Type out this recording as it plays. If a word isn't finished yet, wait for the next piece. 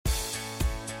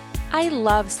I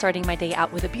love starting my day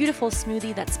out with a beautiful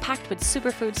smoothie that's packed with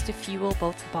superfoods to fuel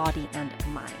both body and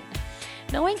mind.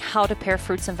 Knowing how to pair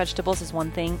fruits and vegetables is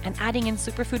one thing, and adding in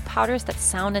superfood powders that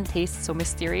sound and taste so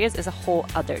mysterious is a whole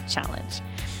other challenge.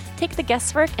 Take the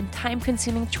guesswork and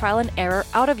time-consuming trial and error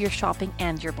out of your shopping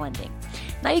and your blending.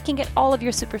 Now you can get all of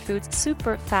your superfoods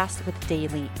super fast with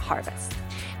Daily Harvest.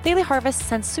 Daily Harvest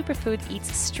sends superfood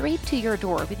eats straight to your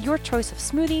door with your choice of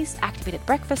smoothies, activated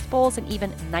breakfast bowls, and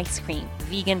even nice cream,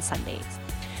 vegan sundaes.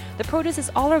 The produce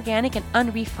is all organic and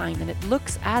unrefined, and it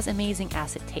looks as amazing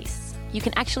as it tastes. You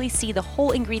can actually see the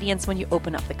whole ingredients when you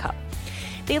open up the cup.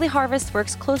 Daily Harvest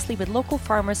works closely with local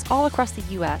farmers all across the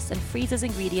US and freezes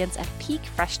ingredients at peak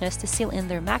freshness to seal in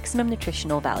their maximum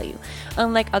nutritional value,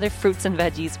 unlike other fruits and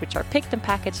veggies which are picked and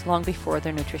packaged long before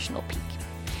their nutritional peak.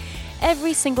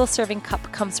 Every single serving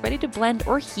cup comes ready to blend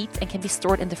or heat and can be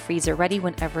stored in the freezer ready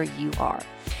whenever you are.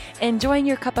 Enjoying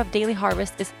your cup of Daily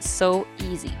Harvest is so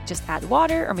easy. Just add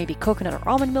water or maybe coconut or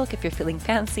almond milk if you're feeling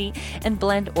fancy and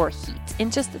blend or heat. In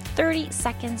just 30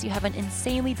 seconds, you have an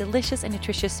insanely delicious and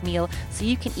nutritious meal so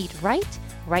you can eat right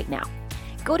now.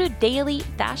 Go to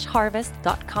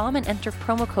daily-harvest.com and enter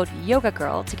promo code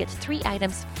YOGAGIRL to get 3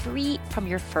 items free from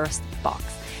your first box.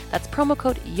 That's promo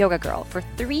code YOGAGIRL for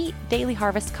 3 Daily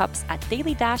Harvest cups at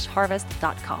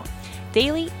daily-harvest.com.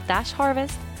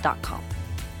 daily-harvest.com.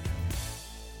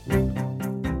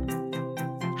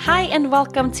 Hi, and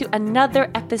welcome to another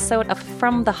episode of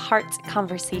From the Heart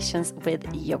Conversations with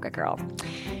Yoga Girl.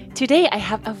 Today, I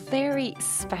have a very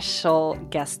special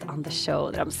guest on the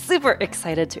show that I'm super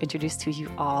excited to introduce to you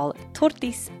all,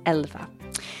 Thordis Elva.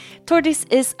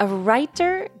 Thordis is a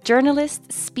writer,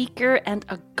 journalist, speaker, and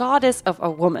a goddess of a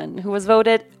woman who was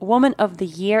voted Woman of the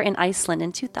Year in Iceland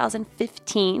in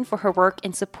 2015 for her work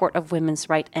in support of women's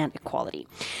rights and equality.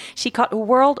 She caught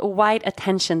worldwide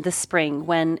attention this spring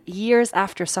when, years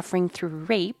after suffering through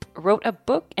rape, wrote a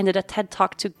book and did a TED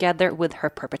Talk together with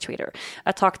her perpetrator,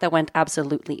 a talk that went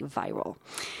absolutely viral.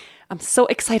 I'm so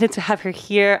excited to have her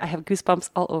here. I have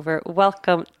goosebumps all over.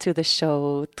 Welcome to the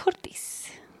show, Thordis.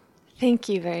 Thank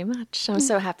you very much. I'm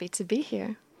so happy to be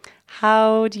here.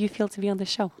 How do you feel to be on the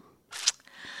show?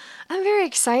 I'm very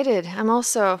excited. I'm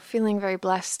also feeling very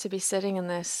blessed to be sitting in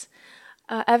this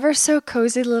ever so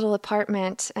cozy little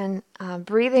apartment and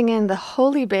breathing in the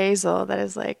holy basil that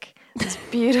is like this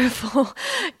beautiful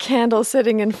candle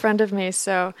sitting in front of me.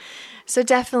 So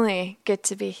definitely good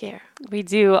to be here. We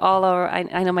do all our,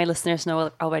 I know my listeners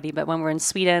know already, but when we're in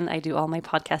Sweden, I do all my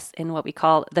podcasts in what we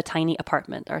call the tiny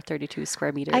apartment, our 32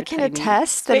 square meter. I can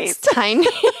attest that it's tiny,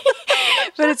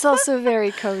 but it's also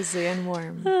very cozy and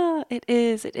warm. It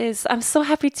is. I'm so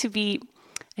happy to be,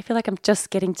 I feel like I'm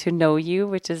just getting to know you,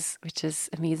 which is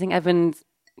amazing. I've been,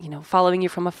 following you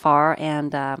from afar,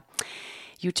 and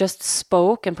you just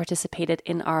spoke and participated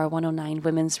in our 109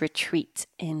 Women's Retreat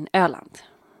in Öland.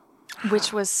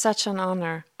 Which was such an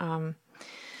honor.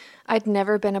 I'd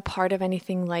never been a part of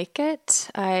anything like it.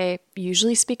 I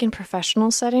usually speak in professional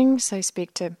settings. I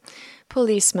speak to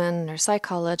policemen or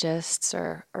psychologists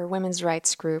or women's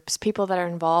rights groups, people that are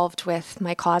involved with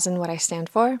my cause and what I stand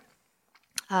for.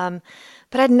 But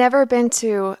I'd never been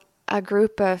to a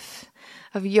group of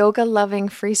yoga-loving,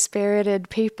 free-spirited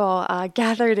people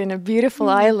gathered in a beautiful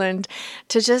island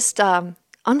to just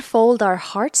unfold our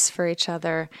hearts for each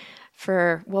other.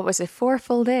 For, 4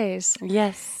 full days?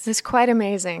 Yes. It was quite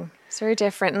amazing. It's very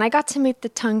different. And I got to meet the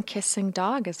tongue-kissing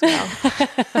dog as well.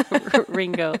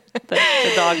 Ringo, the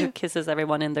dog who kisses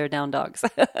everyone in their down dogs.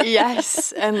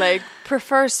 Yes, and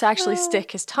prefers to actually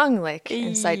stick his tongue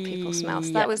inside people's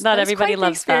mouths. That was everybody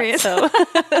loves that. So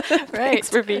right. Thanks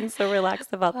for being so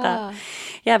relaxed about that.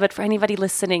 Yeah, but for anybody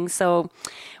listening, so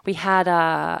we had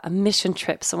a mission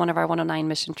trip, so one of our 109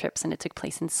 mission trips, and it took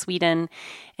place in Sweden.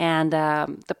 And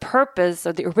the purpose,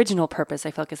 or the original purpose,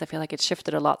 I feel like it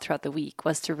shifted a lot throughout the week,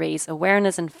 was to raise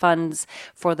awareness and funds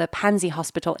for the Panzi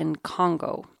Hospital in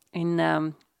Congo.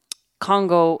 In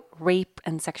Congo, rape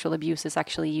and sexual abuse is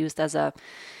actually used as a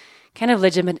kind of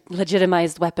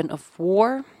legitimized weapon of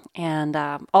war. And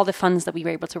all the funds that we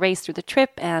were able to raise through the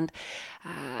trip and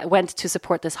went to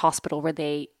support this hospital where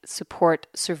they support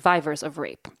survivors of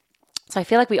rape. So I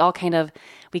feel like we all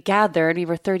we gathered. We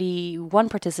were 31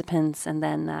 participants, and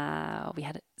then we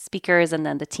had speakers and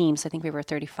then the team. So I think we were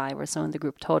 35 or so in the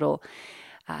group total.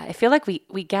 I feel like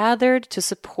we gathered to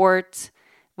support,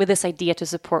 with this idea to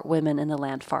support women in a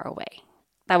land far away.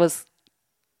 That was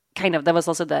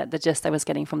also the gist I was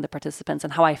getting from the participants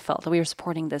and how I felt. We were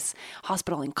supporting this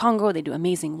hospital in Congo. They do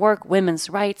amazing work, women's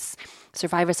rights,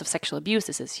 survivors of sexual abuse.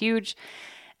 This is huge.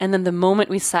 And then the moment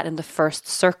we sat in the first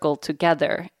circle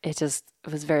together, it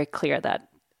was very clear that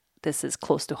this is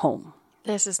close to home.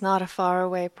 This is not a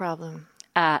faraway problem.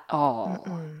 At all.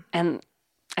 And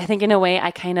I think in a way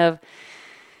I kind of,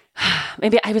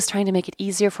 maybe I was trying to make it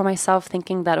easier for myself,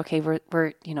 thinking that, okay, we're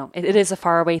it is a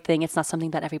faraway thing. It's not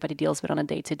something that everybody deals with on a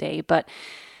day to day. But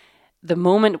the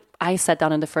moment I sat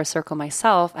down in the first circle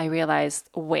myself, I realized,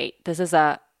 wait, this is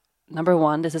a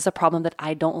problem that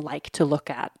I don't like to look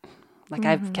at. Like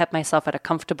I've kept myself at a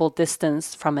comfortable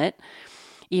distance from it,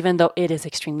 even though it is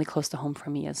extremely close to home for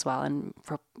me as well. And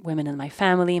for women in my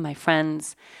family, my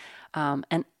friends,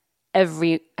 and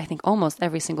I think almost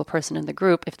every single person in the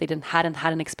group, if they hadn't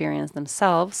had an experience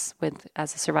themselves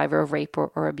as a survivor of rape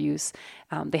or abuse,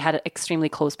 they had an extremely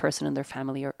close person in their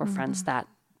family or friends that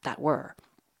were.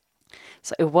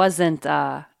 So it wasn't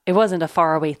a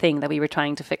faraway thing that we were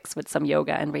trying to fix with some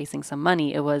yoga and raising some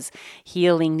money. It was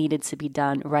healing needed to be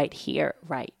done right here,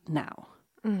 right now.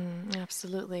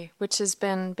 Absolutely. Which has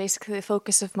been basically the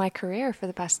focus of my career for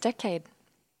the past decade.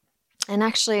 And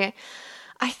actually,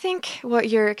 I think what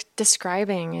you're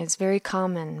describing is very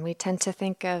common. We tend to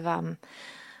think of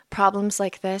problems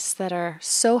like this that are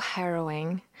so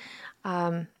harrowing.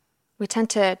 We tend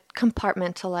to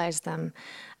compartmentalize them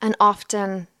and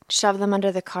often shove them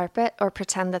under the carpet or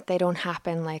pretend that they don't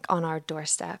happen like on our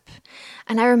doorstep.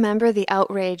 And I remember the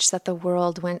outrage that the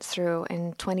world went through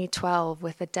in 2012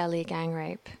 with the Delhi gang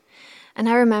rape. And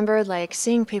I remember like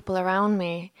seeing people around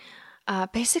me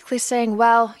basically saying,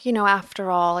 well,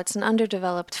 after all, it's an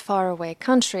underdeveloped, faraway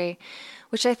country,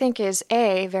 which I think is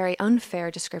A, very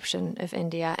unfair description of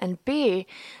India, and B,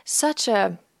 such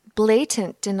a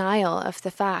blatant denial of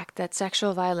the fact that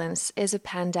sexual violence is a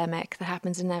pandemic that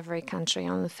happens in every country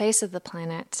on the face of the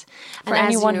planet. For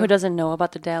anyone who doesn't know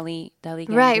about the Delhi gang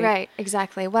rape. Right,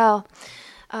 exactly. Well,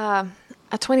 a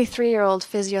 23-year-old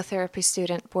physiotherapy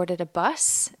student boarded a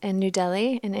bus in New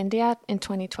Delhi in India in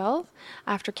 2012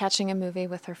 after catching a movie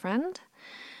with her friend.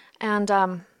 And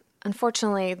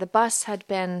unfortunately, the bus had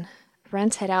been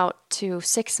rented out to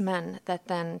 6 men that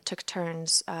then took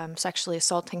turns sexually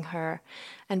assaulting her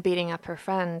and beating up her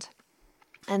friend,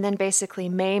 and then basically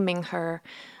maiming her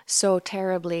so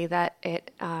terribly that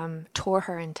it tore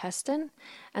her intestine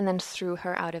and then threw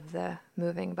her out of the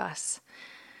moving bus.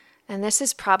 And this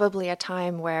is probably a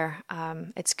time where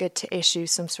it's good to issue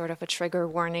some sort of a trigger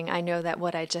warning. I know that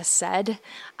what I just said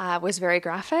was very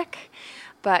graphic,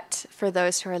 but for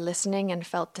those who are listening and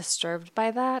felt disturbed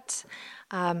by that,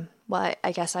 well,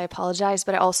 I guess I apologize,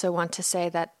 but I also want to say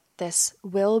that this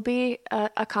will be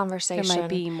a conversation. There might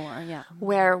be more, yeah.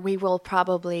 Where we will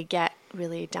probably get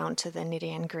really down to the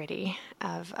nitty and gritty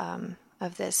of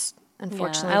this,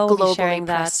 unfortunately, I'll globally be sharing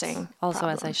pressing that also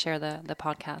problem. as I share the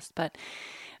podcast. But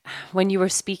when you were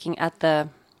speaking at the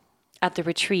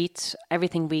retreat,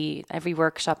 every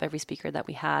workshop, every speaker that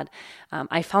we had,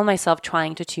 I found myself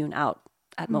trying to tune out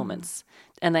at moments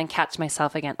and then catch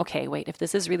myself again. Okay, wait, if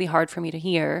this is really hard for me to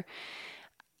hear,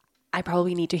 I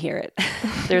probably need to hear it.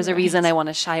 There's a reason I want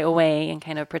to shy away and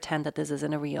kind of pretend that this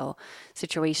isn't a real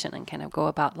situation and kind of go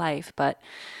about life. But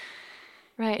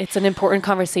it's an important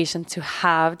conversation to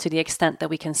have to the extent that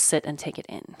we can sit and take it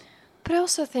in. But I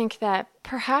also think that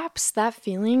perhaps that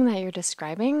feeling that you're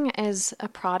describing is a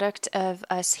product of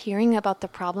us hearing about the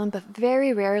problem, but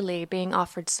very rarely being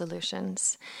offered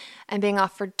solutions and being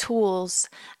offered tools.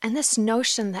 And this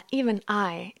notion that even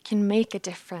I can make a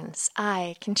difference,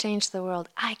 I can change the world,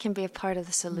 I can be a part of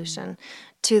the solution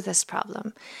to this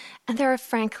problem. And there are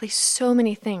frankly so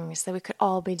many things that we could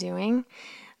all be doing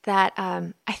that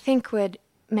I think would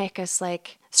make us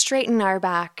like straighten our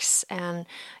backs and,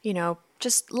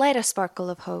 just light a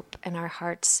sparkle of hope in our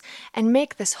hearts and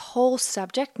make this whole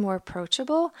subject more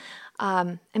approachable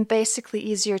and basically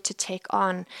easier to take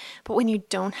on. But when you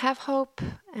don't have hope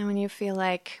and when you feel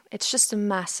like it's just a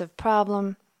massive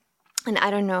problem and I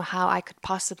don't know how I could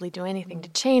possibly do anything to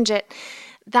change it,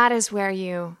 that is where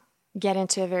you get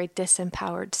into a very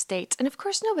disempowered state. And of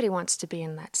course, nobody wants to be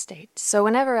in that state. So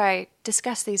whenever I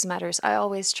discuss these matters, I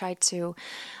always try to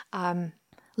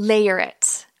layer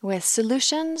it with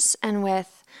solutions and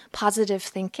with positive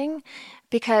thinking,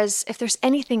 because if there's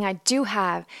anything I do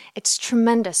have, it's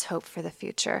tremendous hope for the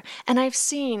future. And I've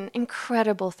seen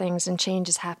incredible things and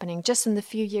changes happening just in the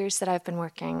few years that I've been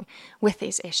working with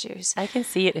these issues. I can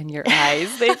see it in your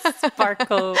eyes. They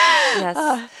sparkle.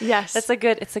 Yes. Yes. It's a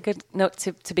good note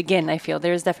to begin, I feel.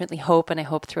 There's definitely hope, and I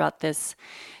hope throughout this,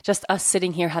 just us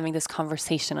sitting here having this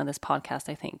conversation on this podcast,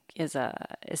 I think is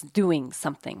doing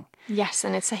something. Yes,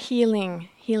 and it's a healing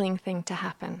thing to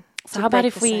happen. So how about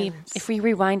if we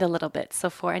rewind a little bit? So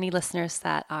for any listeners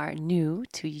that are new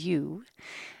to you,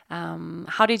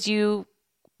 how did you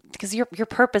because your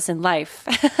purpose in life,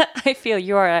 I feel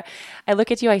I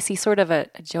look at you, I see sort of a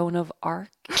Joan of Arc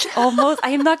almost. I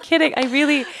am not kidding. I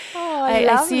really,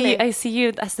 I see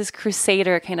you as this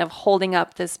crusader kind of holding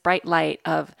up this bright light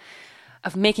of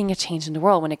making a change in the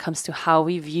world when it comes to how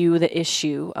we view the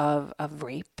issue of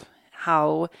rape,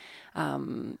 how,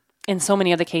 in so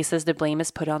many other cases, the blame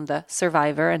is put on the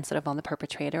survivor instead of on the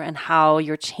perpetrator, and how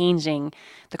you're changing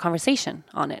the conversation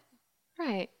on it.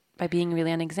 Right. By being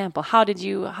really an example. How did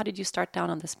you start down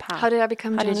on this path? How did I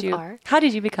become Joan of Arc? How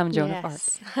did you become Joan of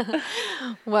Arc?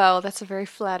 Well, that's a very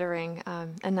flattering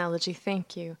analogy.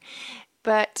 Thank you.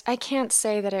 But I can't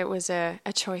say that it was a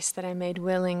choice that I made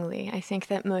willingly. I think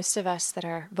that most of us that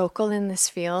are vocal in this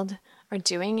field are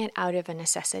doing it out of a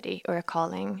necessity or a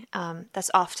calling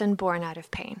that's often born out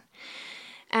of pain.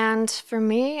 And for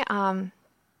me,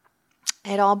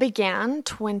 it all began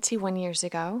 21 years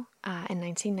ago in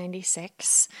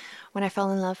 1996 when I fell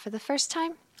in love for the first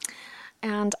time.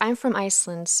 And I'm from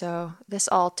Iceland, so this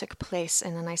all took place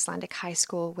in an Icelandic high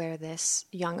school where this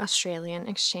young Australian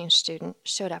exchange student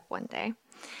showed up one day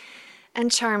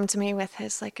and charmed me with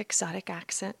his exotic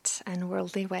accent and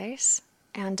worldly ways.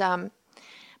 And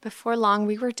before long,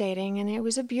 we were dating, and it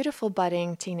was a beautiful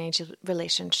budding teenage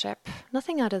relationship.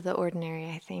 Nothing out of the ordinary,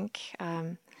 I think.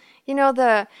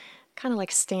 The kind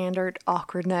of standard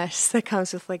awkwardness that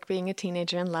comes with being a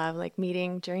teenager in love,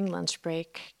 meeting during lunch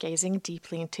break, gazing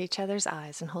deeply into each other's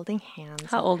eyes and holding hands.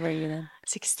 How old were you then?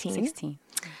 16. 16.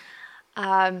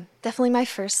 Definitely my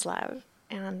first love.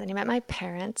 And then he met my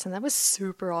parents, and that was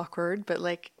super awkward, but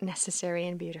necessary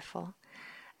and beautiful.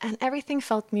 And everything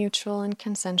felt mutual and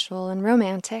consensual and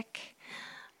romantic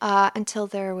until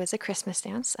there was a Christmas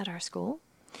dance at our school.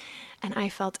 And I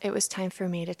felt it was time for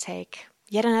me to take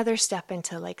yet another step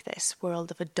into this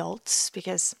world of adults,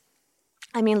 because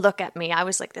look at me. I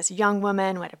was this young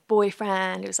woman who had a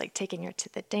boyfriend who was taking her to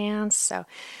the dance. So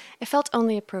it felt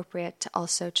only appropriate to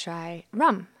also try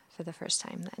rum for the first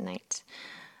time that night.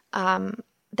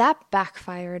 That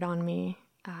backfired on me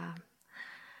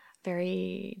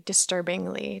very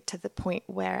disturbingly, to the point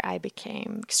where I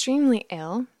became extremely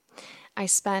ill. I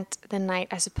spent the night,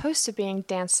 as opposed to being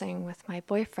dancing with my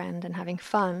boyfriend and having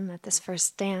fun at this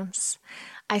first dance,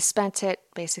 I spent it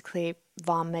basically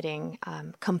vomiting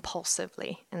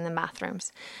compulsively in the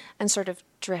bathrooms and sort of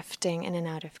drifting in and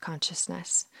out of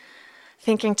consciousness,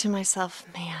 thinking to myself,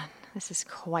 man, this is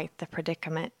quite the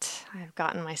predicament I've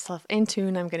gotten myself into,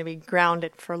 and I'm going to be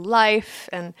grounded for life,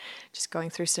 and just going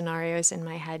through scenarios in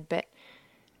my head, but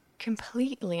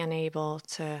completely unable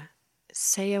to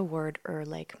say a word or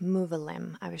move a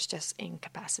limb. I was just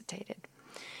incapacitated.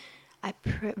 I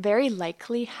very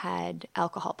likely had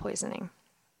alcohol poisoning,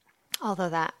 although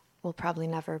that will probably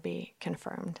never be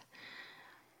confirmed.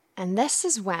 And this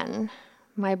is when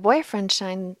my boyfriend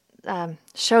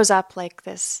shows up like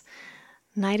this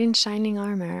knight in shining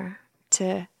armor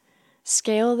to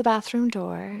scale the bathroom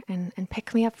door and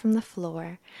pick me up from the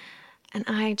floor. And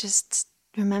I just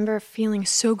remember feeling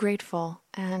so grateful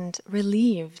and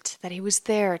relieved that he was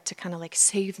there to kind of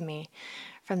save me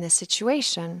from this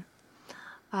situation.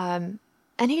 And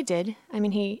he did.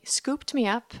 He scooped me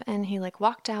up and he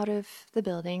walked out of the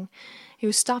building. He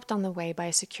was stopped on the way by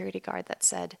a security guard that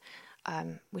said,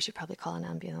 we should probably call an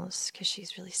ambulance because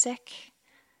she's really sick.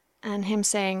 And him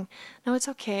saying, no, it's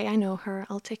okay. I know her.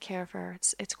 I'll take care of her.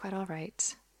 It's quite all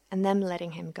right. And them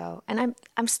letting him go. And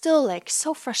I'm still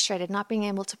so frustrated not being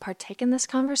able to partake in this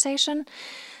conversation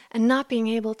and not being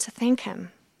able to thank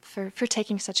him for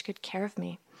taking such good care of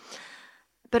me.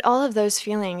 But all of those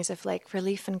feelings of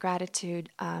relief and gratitude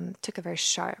took a very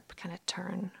sharp kind of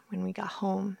turn when we got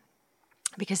home,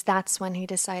 because that's when he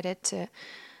decided to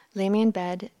lay me in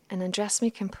bed and undress me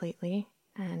completely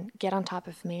and get on top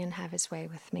of me and have his way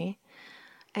with me.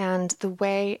 And the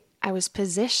way I was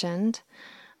positioned,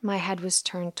 my head was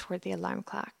turned toward the alarm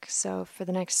clock. So for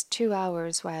the next 2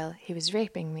 hours while he was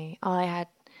raping me, all I had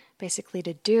basically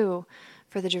to do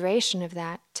for the duration of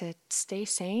that to stay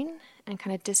sane and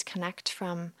kind of disconnect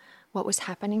from what was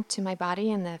happening to my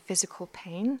body and the physical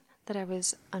pain that I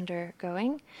was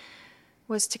undergoing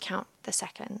was to count the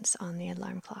seconds on the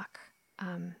alarm clock.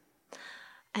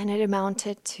 And it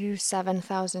amounted to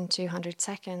 7,200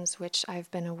 seconds, which I've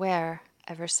been aware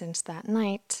ever since that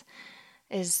night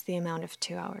is the amount of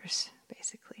 2 hours,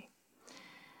 basically.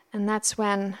 And that's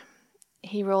when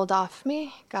he rolled off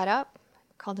me, got up,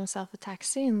 called himself a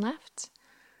taxi, and left.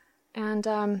 And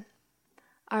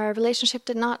our relationship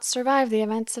did not survive the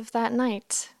events of that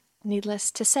night, needless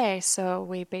to say. So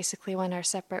we basically went our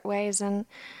separate ways and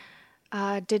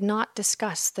did not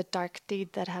discuss the dark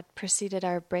deed that had preceded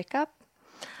our breakup.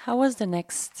 How was the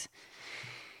next,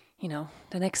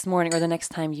 the next morning or the next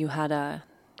time you had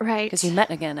Right. because you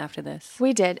met again after this.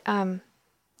 We did.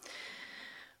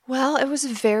 Well, it was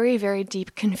very, very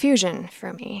deep confusion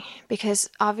for me because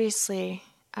obviously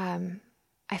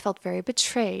I felt very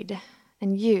betrayed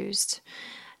and used,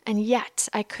 and yet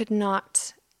I could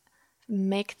not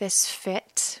make this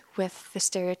fit with the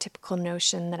stereotypical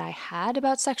notion that I had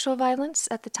about sexual violence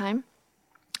at the time.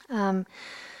 I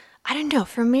don't know.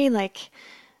 For me, like,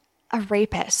 a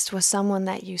rapist was someone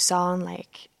that you saw in,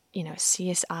 like,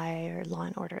 CSI or Law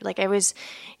and Order. Like, I was,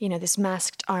 this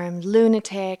masked armed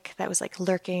lunatic that was like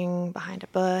lurking behind a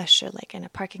bush or like in a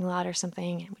parking lot or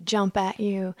something and would jump at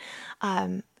you.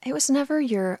 It was never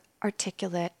your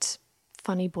articulate,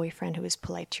 funny boyfriend who was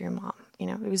polite to your mom.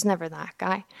 It was never that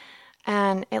guy.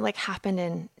 And it like happened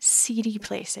in seedy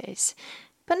places,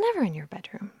 but never in your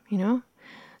bedroom,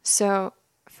 So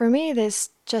for me, this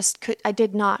I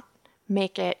did not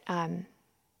make it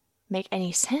make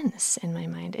any sense in my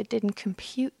mind. It didn't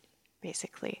compute,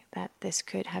 basically, that this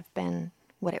could have been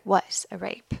what it was, a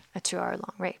rape, a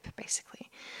 2-hour-long rape, basically.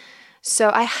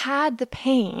 So I had the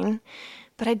pain,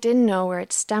 but I didn't know where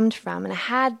it stemmed from. And I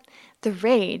had the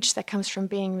rage that comes from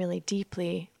being really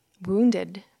deeply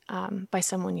wounded by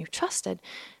someone you trusted,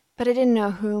 but I didn't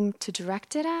know whom to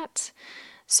direct it at.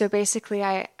 So basically,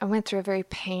 I went through a very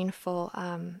painful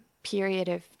period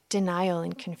of denial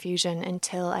and confusion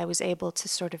until I was able to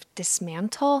sort of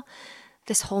dismantle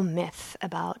this whole myth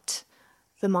about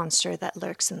the monster that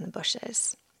lurks in the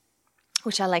bushes,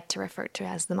 which I like to refer to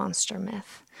as the monster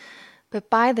myth. But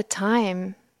by the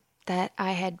time that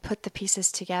I had put the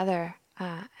pieces together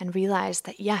and realized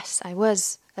that, yes, I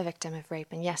was a victim of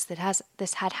rape, and yes,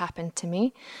 this had happened to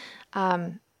me,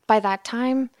 by that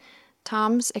time,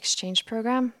 Tom's exchange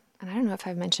program, and I don't know if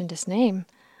I've mentioned his name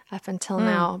up until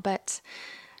now, but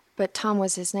Tom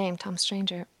was his name, Tom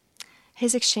Stranger.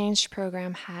 His exchange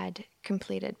program had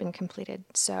been completed.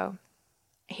 So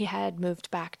he had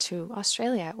moved back to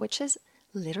Australia, which is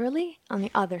literally on the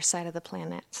other side of the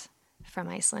planet from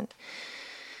Iceland.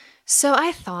 So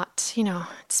I thought,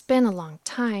 it's been a long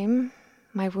time.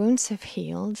 My wounds have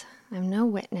healed. I'm no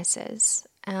witnesses.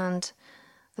 And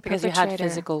the Because perpetrator... you had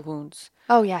physical wounds.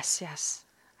 Oh, yes.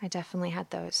 I definitely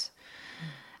had those.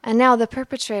 And now the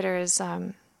perpetrator is...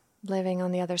 living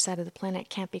on the other side of the planet,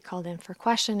 can't be called in for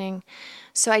questioning.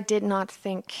 So I did not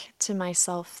think to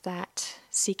myself that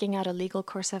seeking out a legal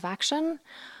course of action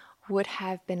would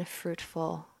have been a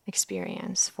fruitful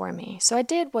experience for me. So I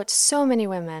did what so many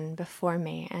women before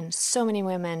me, and so many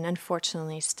women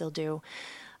unfortunately still do.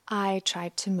 I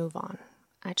tried to move on.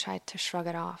 I tried to shrug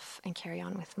it off and carry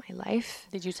on with my life.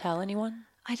 Did you tell anyone?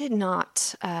 I did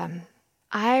not. And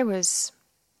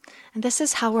this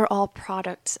is how we're all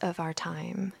products of our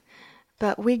time.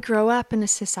 But we grow up in a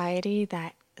society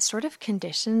that sort of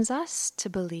conditions us to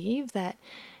believe that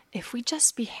if we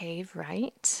just behave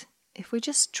right, if we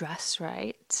just dress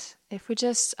right, if we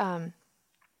just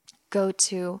go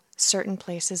to certain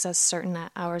places at certain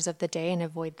hours of the day and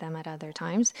avoid them at other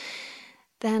times,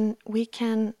 then we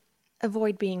can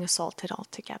avoid being assaulted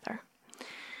altogether.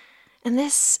 And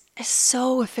this is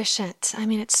so efficient. I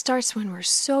mean, it starts when we're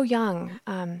so young.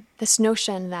 This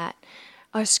notion that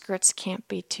our skirts can't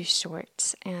be too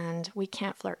short, and we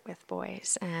can't flirt with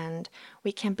boys, and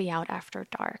we can't be out after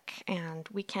dark, and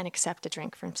we can't accept a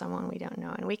drink from someone we don't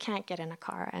know, and we can't get in a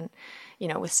car and,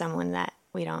 with someone that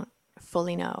we don't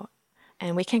fully know,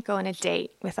 and we can't go on a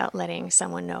date without letting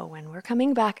someone know when we're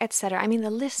coming back, etc. I mean,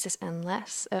 the list is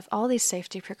endless of all these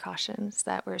safety precautions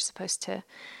that we're supposed to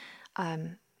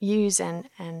use and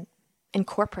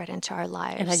incorporate into our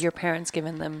lives. And had your parents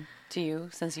given them to you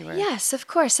since you were... Yes, of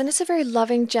course. And it's a very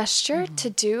loving gesture to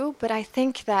do, but I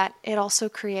think that it also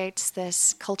creates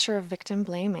this culture of victim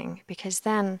blaming, because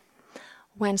then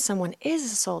when someone is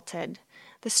assaulted,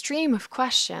 the stream of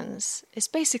questions is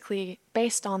basically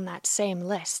based on that same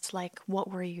list, like,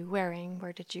 what were you wearing?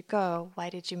 Where did you go? Why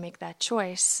did you make that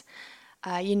choice?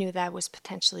 You knew that was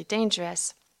potentially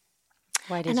dangerous.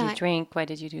 Why did you drink? Why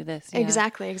did you do this? Yeah.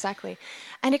 Exactly.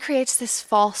 And it creates this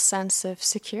false sense of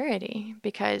security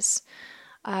because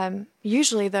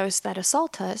usually those that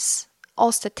assault us,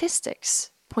 all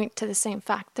statistics point to the same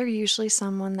fact. They're usually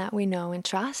someone that we know and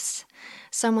trust,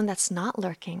 someone that's not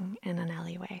lurking in an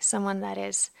alleyway, someone that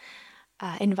is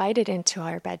invited into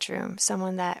our bedroom,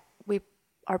 someone that we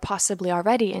are possibly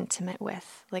already intimate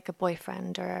with, like a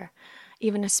boyfriend or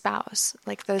even a spouse.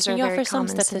 Like, those are very common scenarios. Can you offer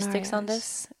some statistics on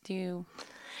this?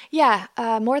 Yeah,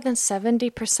 more than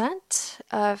 70%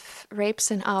 of rapes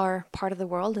in our part of the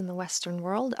world, in the Western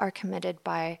world, are committed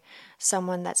by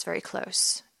someone that's very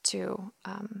close to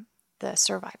the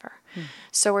survivor.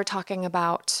 So we're talking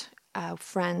about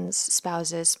friends,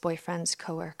 spouses, boyfriends,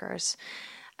 coworkers.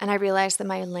 And I realized that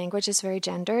my language is very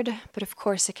gendered, but of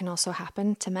course it can also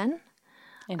happen to men.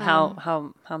 And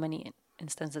how many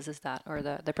instances is that, or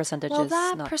the percentage? Well, is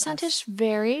that not percentage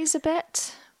varies a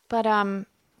bit, but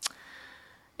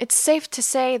it's safe to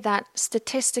say that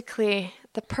statistically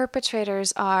the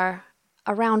perpetrators are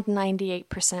around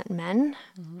 98% men,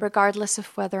 regardless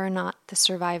of whether or not the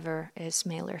survivor is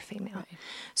male or female. Right.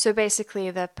 So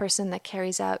basically, the person that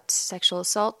carries out sexual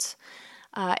assault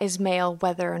is male,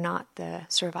 whether or not the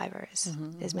survivor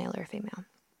is male or female.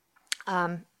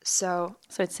 So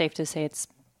it's safe to say it's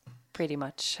pretty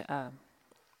much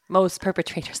most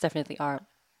perpetrators definitely are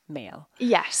male.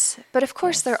 yes, but of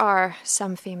course there are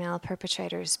some female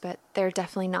perpetrators, but they're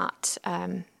definitely not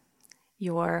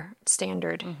your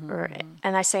standard,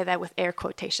 and I say that with air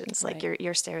quotations, like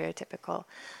your stereotypical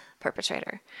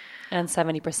perpetrator. And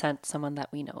 70% someone that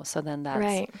we know. So then that's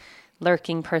Right.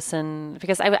 lurking person.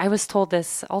 Because I was told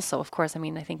this also, of course. I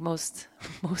mean, I think most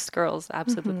girls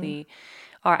absolutely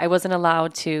are. I wasn't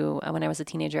allowed to, when I was a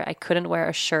teenager, I couldn't wear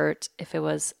a shirt if it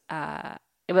was not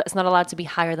allowed to be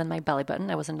higher than my belly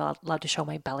button. I wasn't allowed to show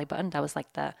my belly button. That was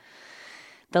like the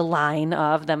line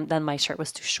of them. Then my shirt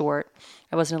was too short.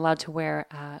 I wasn't allowed to wear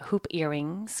hoop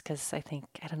earrings because I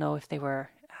don't know if they were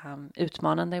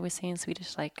utmanan, they would say in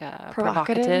Swedish, like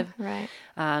provocative. Right.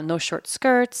 No short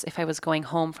skirts. If I was going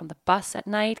home from the bus at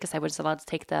night, because I was allowed to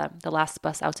take the last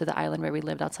bus out to the island where we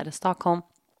lived outside of Stockholm,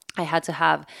 I had to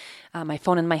have my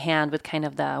phone in my hand with kind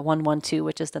of the 112,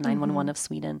 which is the 911 of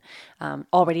Sweden,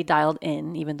 already dialed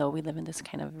in, even though we lived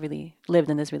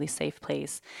in this really safe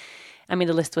place. I mean,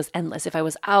 the list was endless. If I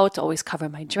was out, always cover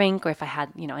my drink, or if I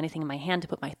had, anything in my hand, to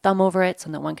put my thumb over it so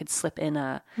no one could slip in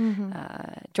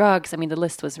drugs. I mean, the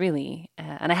list was really,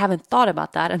 and I haven't thought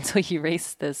about that until you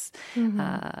raised this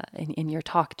in your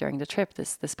talk during the trip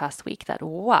this past week. That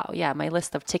wow, yeah, my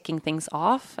list of ticking things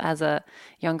off as a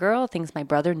young girl, things my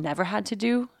brother never had to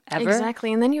do ever.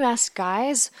 Exactly, and then you ask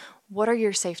guys, what are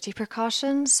your safety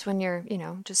precautions when you're,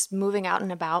 just moving out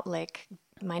and about, like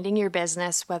minding your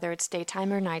business, whether it's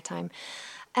daytime or nighttime.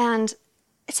 And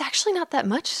it's actually not that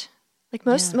much. Like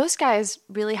most guys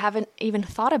really haven't even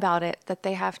thought about it, that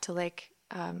they have to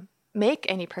make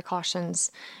any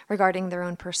precautions regarding their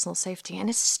own personal safety.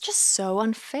 And it's just so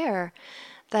unfair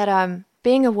that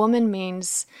being a woman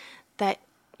means that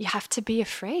you have to be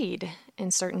afraid in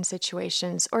certain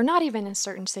situations, or not even in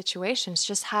certain situations,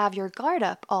 just have your guard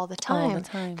up all the time. All the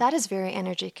time. That is very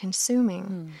energy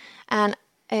consuming. And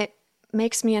it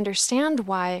makes me understand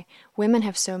why women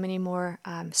have so many more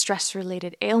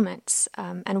stress-related ailments,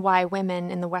 and why women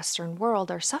in the Western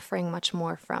world are suffering much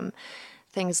more from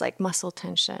things like muscle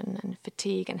tension and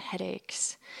fatigue and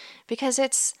headaches, because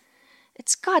it's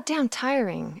goddamn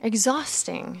tiring,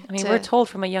 exhausting. I mean, we're told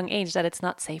from a young age that it's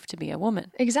not safe to be a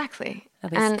woman. Exactly.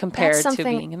 At least compared to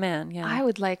being a man. Yeah. I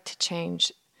would like to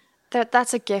change.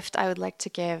 That's a gift I would like to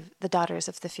give the daughters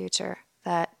of the future,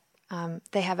 that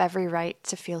they have every right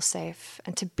to feel safe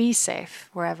and to be safe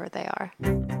wherever they are.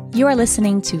 You are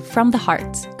listening to From the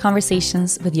Heart,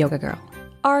 Conversations with Yoga Girl.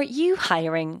 Are you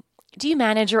hiring? Do you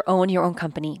manage or own your own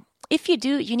company? If you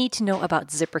do, you need to know about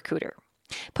ZipRecruiter.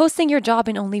 Posting your job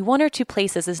in only one or two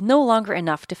places is no longer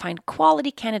enough to find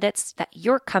quality candidates that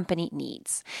your company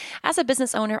needs. As a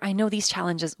business owner, I know these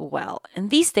challenges well. And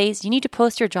these days, you need to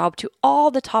post your job to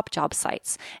all the top job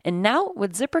sites. And now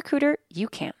with ZipRecruiter, you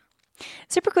can.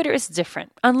 ZipRecruiter is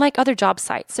different. Unlike other job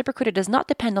sites, ZipRecruiter does not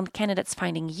depend on candidates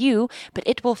finding you, but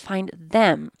it will find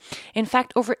them. In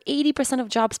fact, over 80% of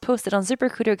jobs posted on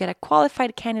ZipRecruiter get a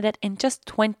qualified candidate in just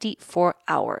 24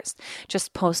 hours.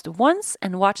 Just post once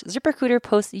and watch ZipRecruiter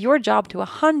post your job to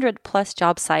 100 plus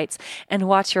job sites and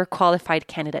watch your qualified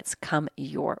candidates come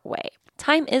your way.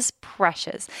 Time is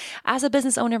precious. As a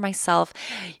business owner myself,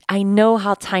 I know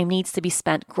how time needs to be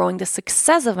spent growing the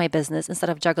success of my business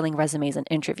instead of juggling resumes and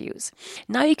interviews.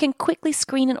 Now you can quickly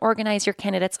screen and organize your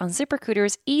candidates on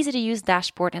ZipRecruiter's easy-to-use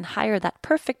dashboard and hire that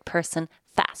perfect person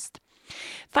fast.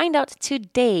 Find out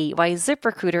today why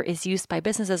ZipRecruiter is used by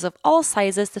businesses of all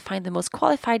sizes to find the most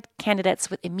qualified candidates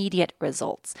with immediate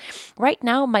results. Right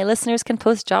now, my listeners can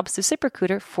post jobs to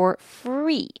ZipRecruiter for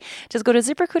free. Just go to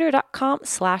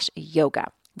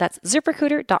ZipRecruiter.com/yoga. That's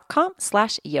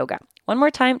ZipRecruiter.com/yoga. One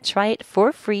more time, try it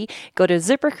for free. Go to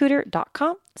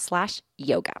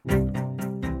ZipRecruiter.com/yoga.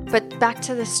 But back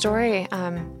to the story,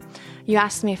 you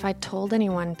asked me if I'd told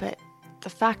anyone, but the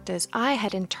fact is, I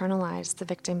had internalized the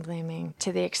victim blaming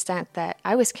to the extent that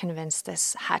I was convinced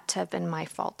this had to have been my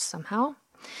fault somehow.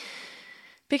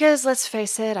 Because let's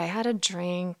face it, I had a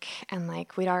drink and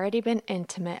we'd already been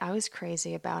intimate. I was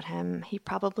crazy about him. He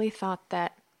probably thought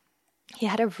that, he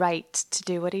had a right to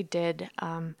do what he did.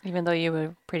 Even though you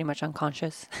were pretty much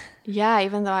unconscious. Yeah,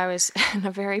 even though I was in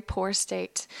a very poor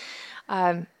state.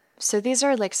 So these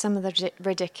are like some of the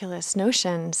ridiculous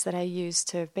notions that I use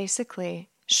to basically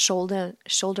shoulder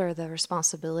the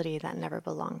responsibility that never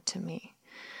belonged to me.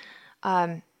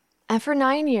 And for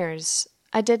 9 years,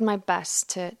 I did my best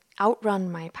to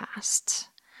outrun my past.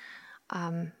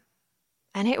 And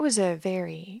it was a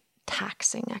very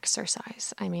taxing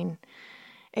exercise. I mean,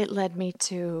 it led me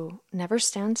to never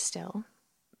stand still,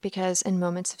 because in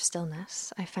moments of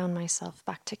stillness, I found myself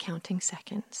back to counting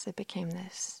seconds. It became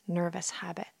this nervous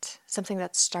habit, something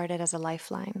that started as a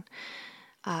lifeline,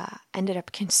 ended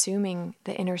up consuming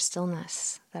the inner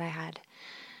stillness that I had,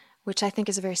 which I think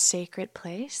is a very sacred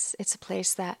place. It's a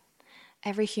place that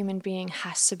every human being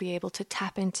has to be able to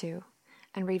tap into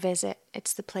and revisit.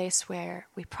 It's the place where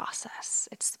we process.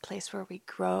 It's the place where we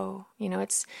grow. You know,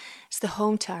 it's the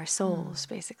home to our souls,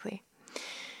 basically.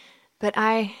 But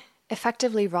I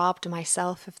effectively robbed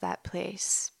myself of that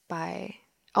place by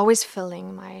always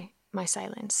filling my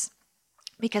silence,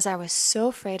 because I was so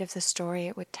afraid of the story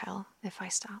it would tell if I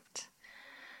stopped.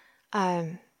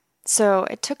 So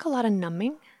it took a lot of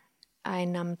numbing. I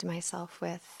numbed myself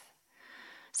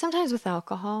sometimes with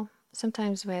alcohol,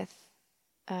 sometimes with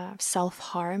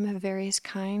self-harm of various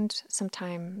kinds,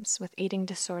 sometimes with eating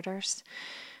disorders,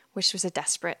 which was a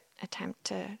desperate attempt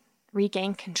to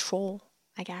regain control,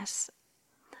 I guess.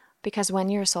 Because when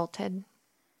you're assaulted,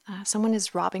 someone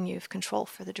is robbing you of control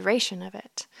for the duration of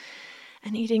it.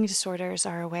 And eating disorders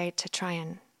are a way to try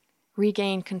and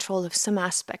regain control of some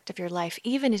aspect of your life,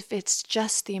 even if it's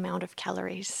just the amount of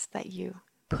calories that you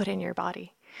put in your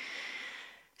body.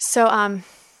 So,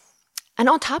 and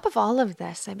on top of all of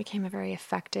this, I became a very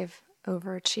effective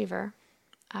overachiever,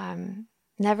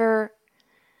 never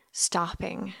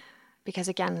stopping, because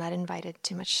again, that invited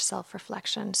too much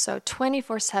self-reflection. So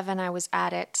 24/7 I was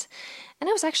at it, and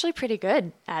I was actually pretty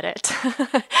good at it.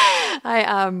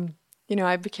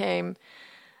 I became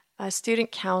a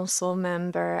student council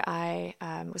member. I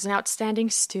was an outstanding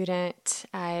student.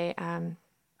 I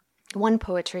won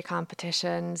poetry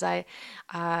competitions. I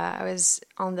was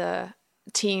on the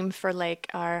team for like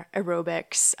our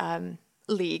aerobics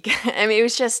league. I mean, it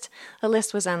was just, the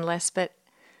list was endless, but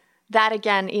that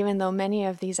again, even though many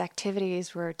of these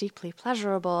activities were deeply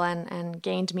pleasurable and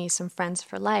gained me some friends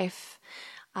for life,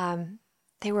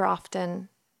 they were often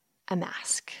a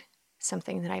mask,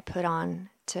 something that I put on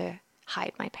to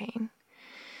hide my pain.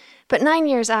 But 9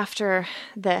 years after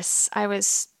this, I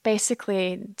was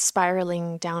basically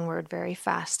spiraling downward very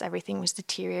fast. Everything was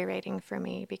deteriorating for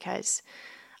me because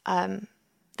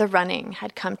the running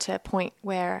had come to a point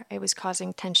where it was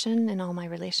causing tension in all my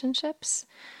relationships.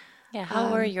 Yeah,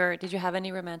 did you have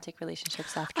any romantic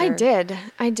relationships after? I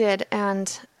did.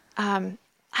 And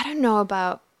I don't know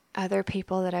about other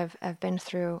people that have been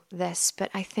through this, but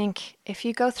I think if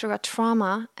you go through a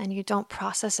trauma and you don't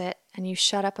process it and you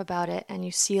shut up about it and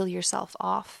you seal yourself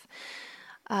off,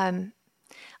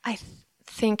 I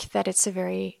think that it's a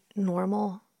very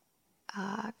normal,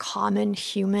 common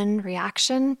human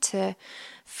reaction to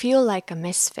feel like a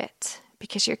misfit,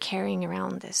 because you're carrying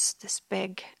around this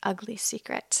big, ugly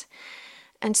secret.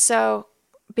 And so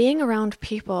being around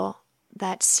people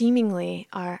that seemingly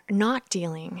are not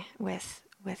dealing with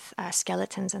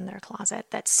skeletons in their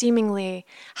closet, that seemingly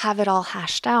have it all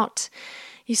hashed out,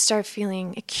 you start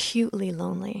feeling acutely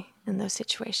lonely in those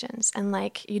situations and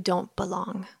like you don't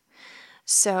belong.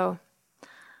 So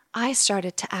I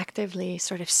started to actively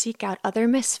sort of seek out other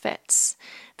misfits,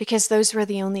 because those were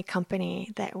the only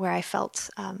company where I felt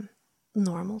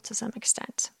normal to some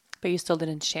extent. But you still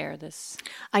didn't share this?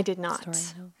 I did not.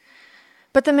 Story, no?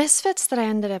 But the misfits that I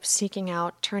ended up seeking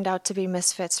out turned out to be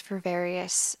misfits for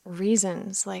various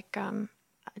reasons, like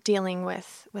dealing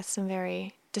with some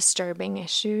very disturbing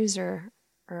issues, or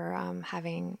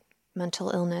having mental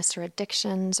illness or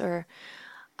addictions, or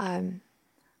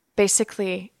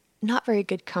basically not very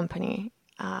good company.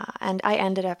 And I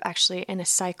ended up actually in a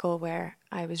cycle where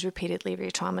I was repeatedly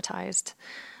re-traumatized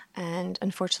and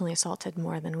unfortunately assaulted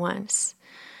more than once.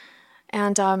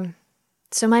 And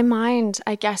so my mind,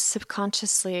 I guess,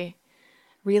 subconsciously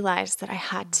realized that I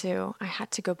had to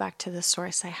go back to the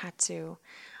source. I had to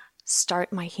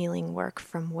start my healing work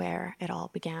from where it all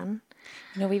began.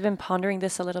 You know, we've been pondering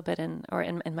this a little bit in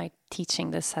my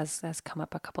teaching. This has come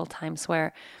up a couple of times,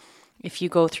 where if you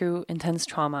go through intense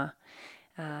trauma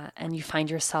and you find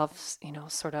yourself,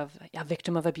 sort of a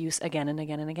victim of abuse again and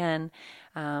again and again,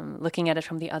 looking at it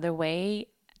from the other way,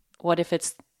 what if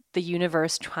it's the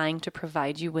universe trying to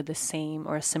provide you with the same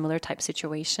or a similar type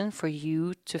situation for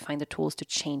you to find the tools to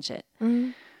change it?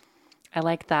 Mm-hmm. I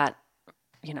like that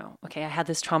okay, I had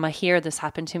this trauma here, this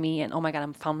happened to me, and oh my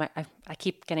God, I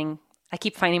keep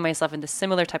finding myself in this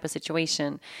similar type of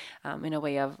situation, in a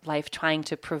way of life trying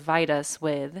to provide us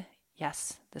with,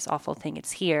 yes, this awful thing,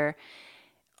 it's here,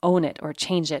 own it or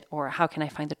change it, or how can I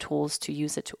find the tools to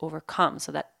use it to overcome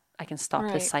so that I can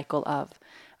stop this cycle of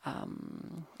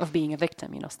being a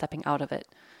victim, stepping out of it.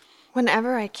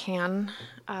 Whenever I can,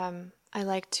 I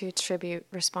like to attribute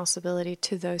responsibility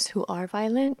to those who are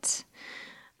violent,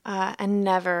 and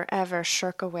never, ever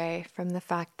shirk away from the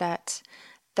fact that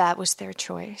that was their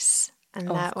choice. And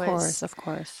of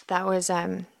course. That was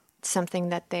something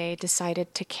that they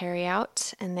decided to carry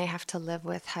out, and they have to live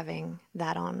with having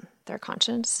that on their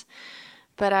conscience.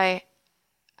 But I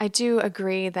do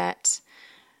agree that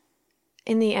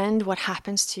in the end, what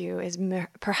happens to you is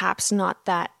perhaps not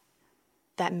that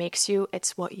makes you,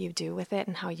 it's what you do with it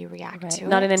and how you react to it.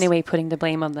 Not in any way putting the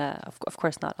blame on of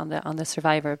course not on the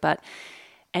survivor, but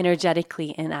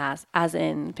energetically and as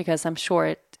in, because I'm sure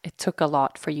it took a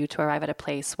lot for you to arrive at a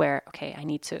place where, okay, I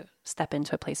need to step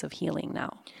into a place of healing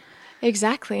now.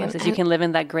 Exactly. Versus you can live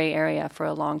in that gray area for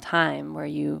a long time where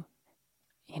you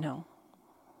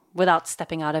without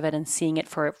stepping out of it and seeing it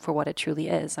for what it truly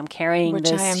is. I'm carrying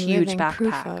this huge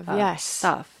backpack of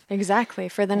stuff. Exactly.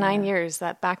 For the 9 years,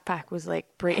 that backpack was like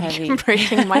breaking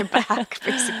my back,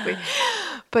 basically.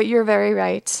 But you're very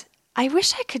right. I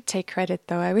wish I could take credit,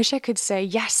 though. I wish I could say,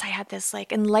 yes, I had this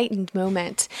like enlightened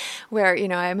moment where,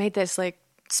 I made this like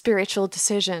spiritual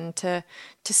decision to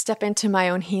step into my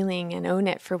own healing and own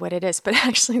it for what it is. But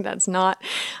actually, that's not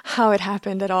how it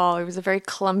happened at all. It was a very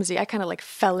clumsy, I kind of like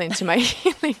fell into my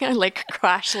healing. I like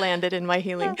crash landed in my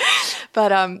healing.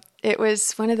 But it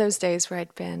was one of those days where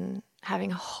I'd been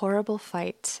having a horrible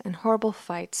fight, and horrible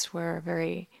fights were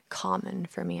very common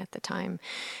for me at the time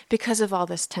because of all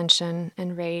this tension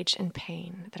and rage and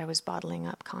pain that I was bottling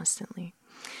up constantly.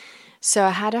 So I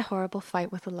had a horrible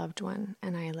fight with a loved one,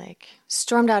 and I like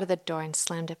stormed out of the door and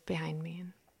slammed it behind me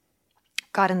and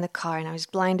got in the car, and I was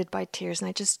blinded by tears, and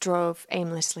I just drove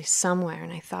aimlessly somewhere,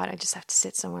 and I thought I just have to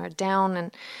sit somewhere down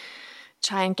and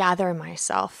try and gather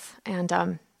myself. And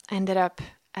I ended up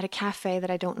at a cafe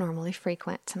that I don't normally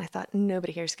frequent, and I thought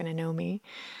nobody here is going to know me,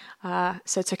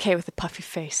 so it's okay with the puffy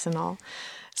face and all.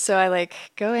 So I like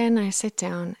go in, I sit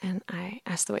down, and I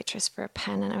asked the waitress for a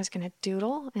pen, and I was going to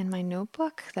doodle in my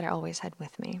notebook that I always had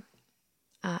with me.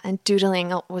 And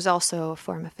doodling was also a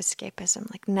form of escapism,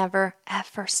 like never,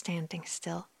 ever standing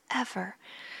still, ever.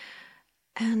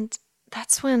 And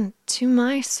that's when, to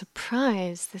my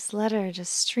surprise, this letter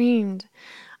just streamed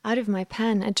out of my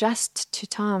pen, addressed to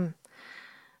Tom,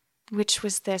 which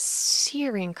was this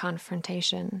searing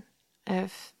confrontation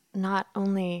of not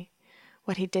only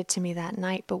what he did to me that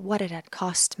night, but what it had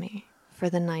cost me for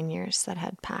the 9 years that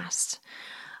had passed.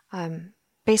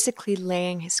 Basically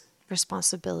laying his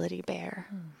responsibility bare.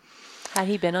 Had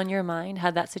he been on your mind?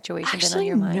 Had that situation been on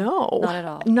your mind? No. Not at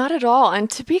all. Not at all. And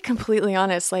to be completely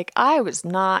honest, like I was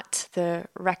not the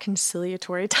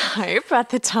reconciliatory type at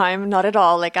the time. Not at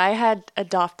all. Like I had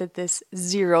adopted this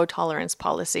zero tolerance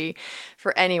policy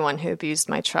for anyone who abused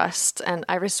my trust. And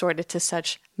I resorted to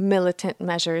such militant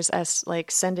measures as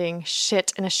like sending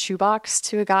shit in a shoebox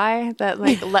to a guy that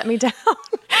like let me down.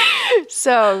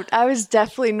 So I was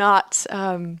definitely not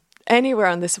anywhere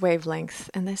on this wavelength,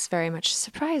 and this very much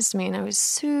surprised me, and I was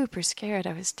super scared.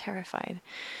 I was terrified,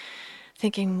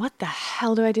 thinking, what the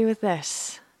hell do I do with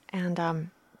this? And it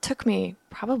took me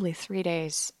probably 3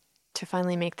 days to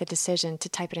finally make the decision to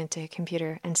type it into a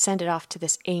computer and send it off to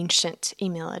this ancient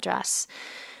email address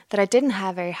that I didn't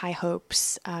have very high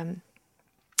hopes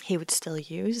he would still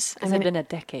use. It's been a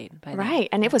decade by now. Right.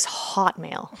 And it was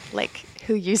Hotmail. Like,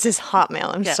 who uses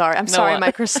Hotmail? I'm sorry,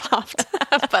 Microsoft.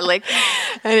 But like,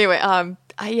 anyway,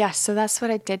 so that's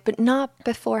what I did, but not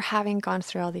before having gone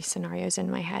through all these scenarios in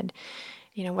my head.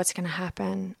 What's going to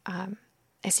happen?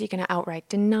 Is he going to outright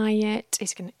deny it?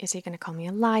 Is he going to call me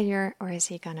a liar? Or is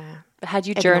he going to Had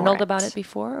you journaled about it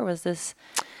before? Or was this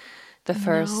the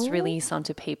first release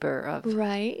onto paper of...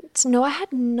 Right. No, I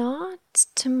had not,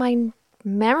 to my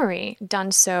memory,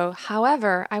 done so.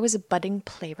 However, I was a budding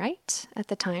playwright at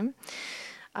the time.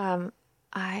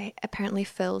 I apparently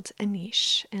filled a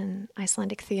niche in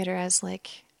Icelandic theater as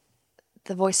like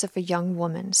the voice of a young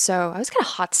woman. So I was kind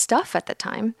of hot stuff at the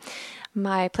time.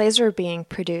 My plays were being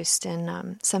produced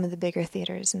in some of the bigger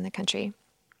theaters in the country.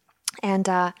 And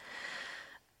that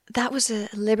was a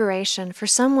liberation for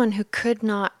someone who could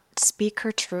not speak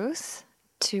her truth,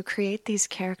 to create these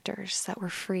characters that were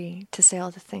free to say all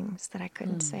the things that I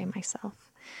couldn't say myself.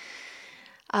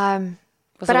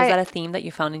 Was that a theme that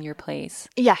you found in your plays?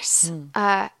 Yes.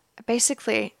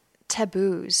 Basically,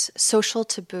 taboos, social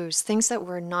taboos, things that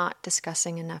we're not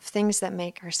discussing enough, things that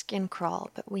make our skin crawl,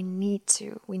 but we need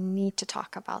to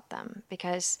talk about them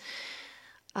because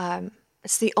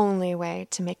it's the only way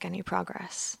to make any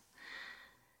progress.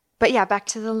 But yeah, back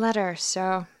to the letter.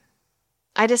 So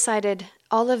I decided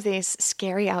all of these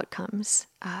scary outcomes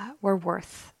were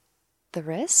worth the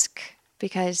risk,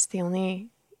 because the only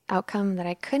outcome that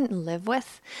I couldn't live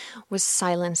with was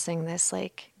silencing this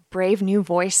like brave new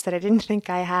voice that I didn't think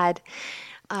I had.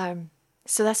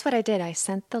 So that's what I did. I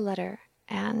sent the letter,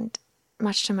 and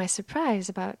much to my surprise,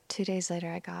 about 2 days later,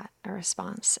 I got a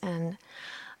response, and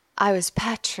I was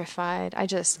petrified. I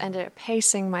just ended up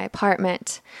pacing my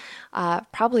apartment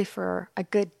probably for a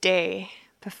good day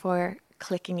before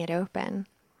clicking it open.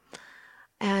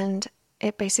 And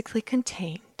it basically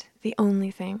contained the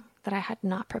only thing that I had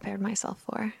not prepared myself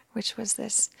for, which was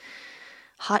this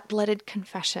hot-blooded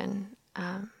confession,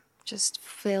 just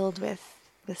filled with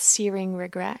searing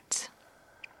regret,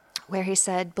 where he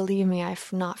said, "Believe me,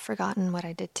 I've not forgotten what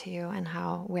I did to you and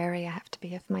how wary I have to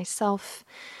be of myself.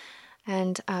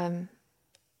 And I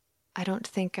don't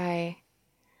think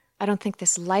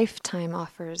this lifetime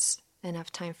offers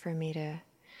enough time for me to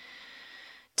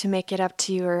make it up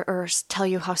to you or tell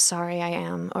you how sorry I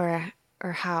am or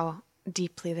how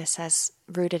deeply this has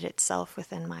rooted itself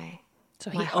within my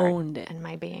he heart owned it and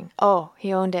my being." Oh,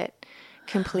 he owned it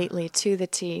completely to the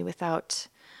T, without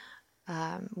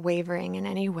wavering in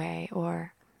any way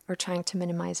or trying to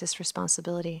minimize this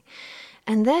responsibility.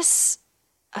 And this,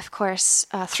 of course,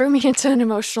 threw me into an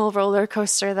emotional roller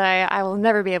coaster that I will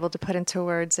never be able to put into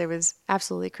words. It was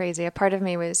absolutely crazy. A part of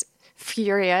me was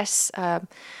furious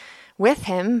with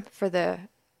him for the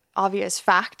obvious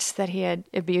fact that he had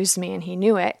abused me and he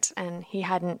knew it, and he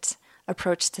hadn't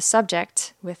approached the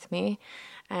subject with me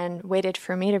and waited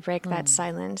for me to break that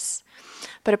silence.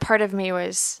 But a part of me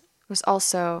was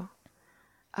also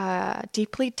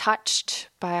deeply touched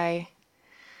by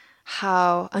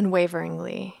how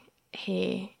unwaveringly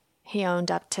he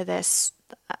owned up to this.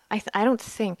 I don't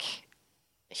think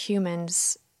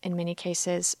humans, in many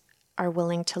cases, are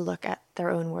willing to look at their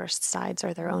own worst sides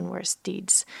or their own worst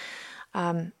deeds.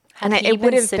 And it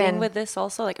would have been with this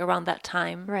also, like around that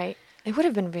time, right? It would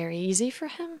have been very easy for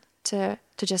him to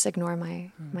just ignore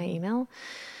my email,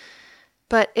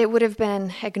 but it would have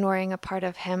been ignoring a part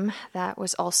of him that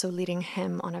was also leading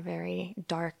him on a very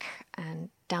dark and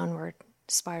downward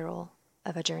spiral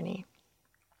of a journey.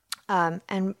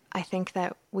 And I think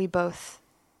that we both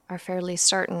are fairly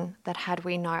certain that had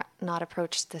we not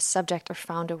approached this subject or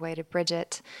found a way to bridge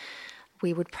it,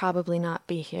 we would probably not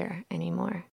be here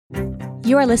anymore.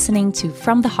 You are listening to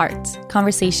From the Heart,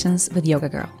 Conversations with Yoga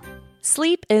Girl.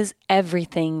 Sleep is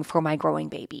everything for my growing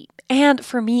baby, and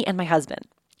for me and my husband.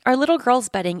 Our little girl's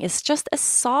bedding is just as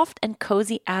soft and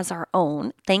cozy as our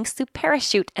own, thanks to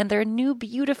Parachute and their new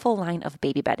beautiful line of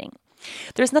baby bedding.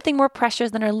 There's nothing more precious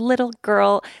than our little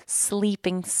girl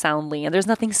sleeping soundly, and there's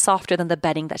nothing softer than the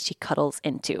bedding that she cuddles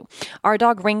into. Our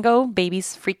dog Ringo,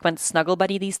 baby's frequent snuggle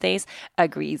buddy these days,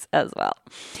 agrees as well.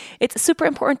 It's super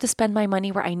important to spend my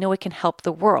money where I know it can help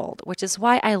the world, which is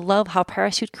why I love how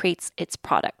Parachute creates its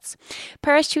products.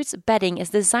 Parachute's bedding is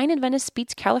designed in Venice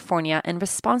Beach, California, and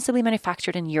responsibly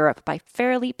manufactured in Europe by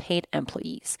fairly paid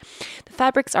employees. The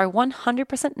fabrics are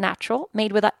 100% natural,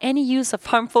 made without any use of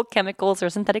harmful chemicals or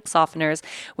synthetic softeners,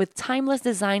 with timeless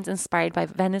designs inspired by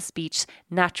Venice Beach's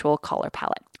natural color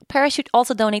palette. Parachute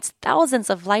also donates thousands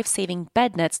of life-saving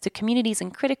bed nets to communities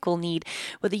in critical need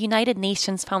with the United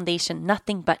Nations Foundation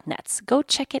Nothing But Nets. Go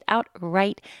check it out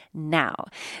right now.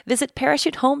 Visit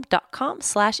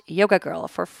parachutehome.com/yogagirl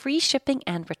for free shipping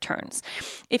and returns.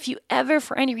 If you ever,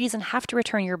 for any reason, have to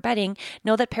return your bedding,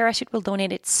 know that Parachute will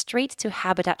donate it straight to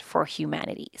Habitat for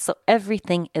Humanity. So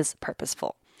everything is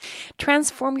purposeful.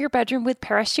 Transform your bedroom with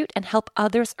Parachute and help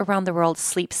others around the world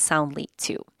sleep soundly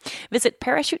too. Visit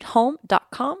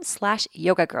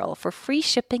parachutehome.com/yogagirl for free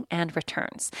shipping and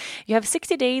returns. You have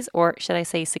 60 days, or should I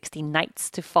say 60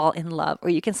 nights, to fall in love, or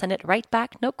you can send it right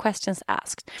back, no questions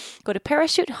asked. Go to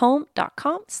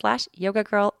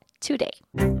parachutehome.com/yogagirl today.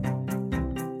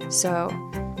 So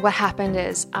what happened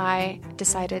is I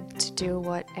decided to do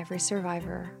what every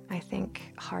survivor, I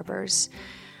think, harbors.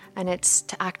 And it's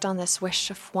to act on this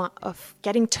wish of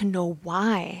getting to know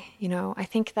why. You know, I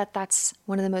think that that's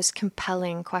one of the most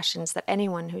compelling questions that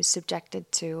anyone who's subjected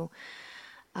to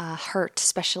hurt,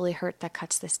 especially hurt that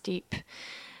cuts this deep,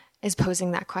 is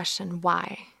posing that question.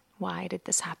 Why? Why did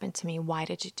this happen to me? Why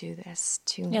did you do this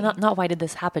to me? Yeah, not why did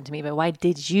this happen to me, but why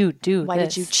did you do why this? Why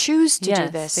did you choose to do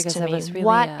this because to me? Really,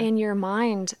 what in your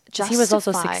mind justified? He was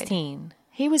also 16.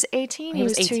 He was 18? He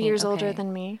was 2 years older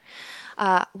than me.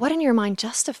 What in your mind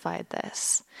justified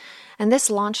this? And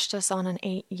this launched us on an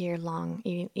 8-year-long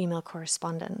email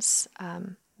correspondence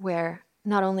where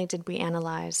not only did we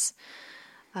analyze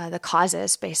the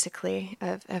causes, basically,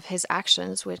 of his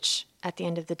actions, which at the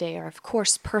end of the day are, of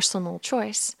course, personal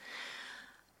choice,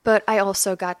 but I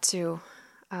also got to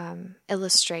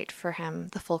illustrate for him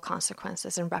the full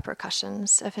consequences and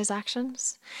repercussions of his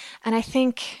actions. And I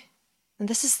think, and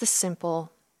this is the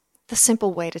simple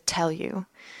way to tell you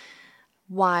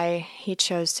why he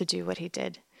chose to do what he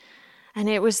did. And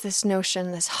it was this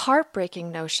notion, this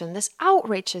heartbreaking notion, this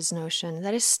outrageous notion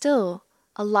that is still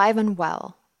alive and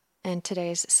well in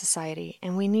today's society.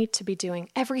 And we need to be doing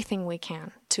everything we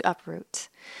can to uproot.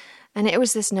 And it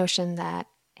was this notion that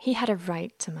he had a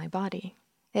right to my body.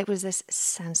 It was this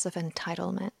sense of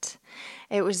entitlement.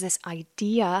 It was this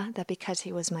idea that because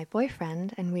he was my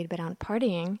boyfriend and we'd been out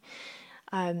partying,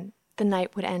 the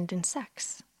night would end in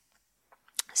sex.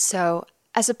 So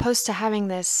as opposed to having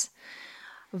this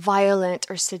violent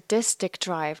or sadistic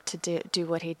drive to do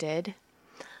what he did,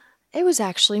 it was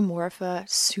actually more of a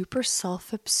super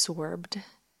self-absorbed,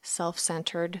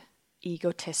 self-centered,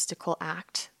 egotistical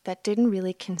act that didn't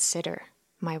really consider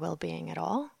my well-being at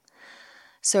all.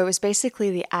 So it was basically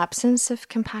the absence of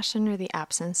compassion or the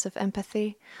absence of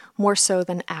empathy, more so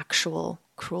than actual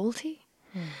cruelty.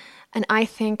 And I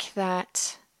think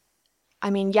that, I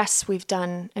mean, yes, we've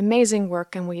done amazing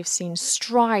work and we've seen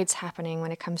strides happening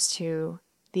when it comes to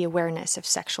the awareness of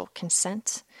sexual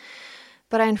consent.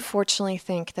 But I unfortunately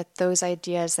think that those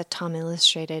ideas that Tom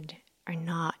illustrated are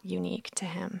not unique to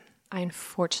him. I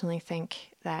unfortunately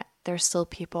think that there's still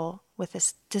people with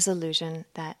this disillusion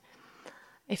that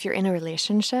if you're in a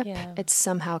relationship, it's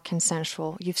somehow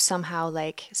consensual. You've somehow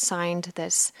signed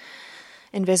this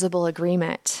invisible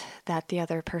agreement that the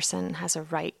other person has a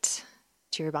right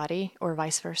to your body or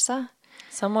vice versa.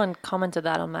 Someone commented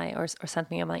that on my, or sent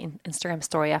me on my Instagram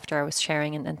story after I was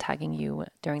sharing and tagging you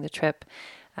during the trip,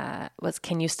 was,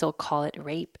 can you still call it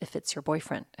rape if it's your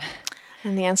boyfriend?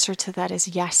 And the answer to that is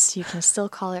yes, you can still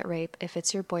call it rape if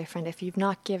it's your boyfriend. If you've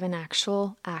not given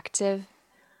actual, active,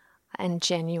 and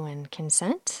genuine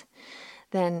consent,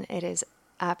 then it is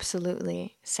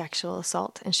absolutely sexual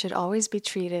assault and should always be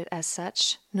treated as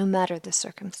such, no matter the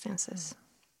circumstances.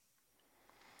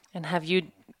 And have you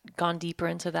gone deeper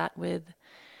into that with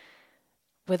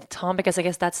Tom? Because I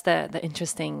guess that's the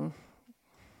interesting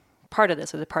part of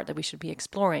this, or the part that we should be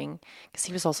exploring, because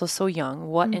he was also so young.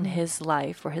 What in his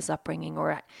life or his upbringing,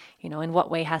 or in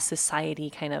what way has society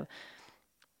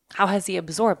how has he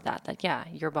absorbed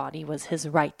that your body was his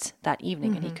right that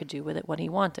evening and he could do with it what he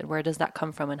wanted? Where does that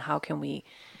come from, and how can we,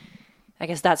 I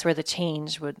guess that's where the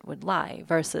change would lie,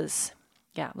 versus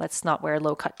let's not wear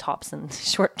low-cut tops and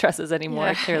short dresses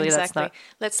anymore. Clearly exactly. That's not.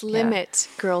 Let's limit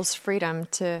girls' freedom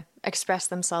to express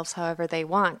themselves however they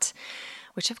want,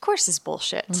 which of course is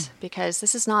bullshit, because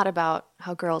this is not about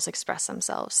how girls express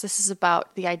themselves. This is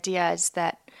about the ideas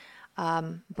that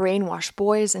brainwash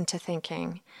boys into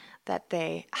thinking that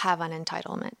they have an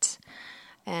entitlement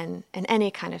in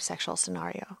any kind of sexual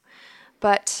scenario.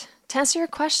 But to answer your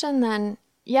question then,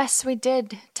 yes, we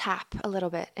did tap a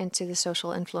little bit into the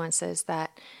social influences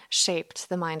that shaped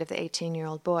the mind of the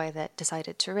 18-year-old boy that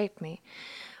decided to rape me.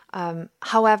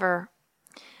 However,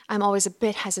 I'm always a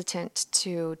bit hesitant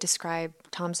to describe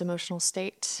Tom's emotional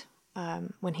state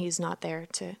when he's not there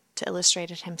to illustrate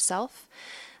it himself.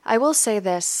 I will say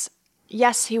this,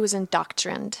 yes, he was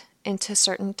indoctrined into a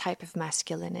certain type of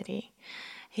masculinity.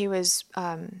 He was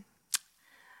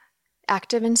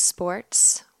active in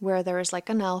sports where there was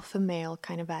an alpha male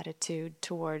kind of attitude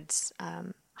towards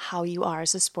how you are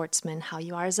as a sportsman, how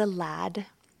you are as a lad.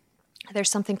 There's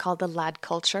something called the lad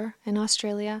culture in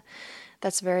Australia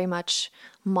that's very much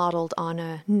modeled on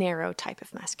a narrow type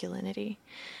of masculinity.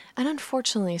 And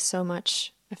unfortunately, so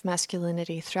much of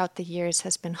masculinity throughout the years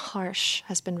has been harsh,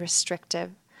 has been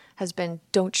restrictive, has been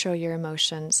don't show your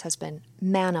emotions, has been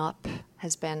man up,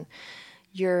 has been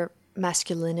your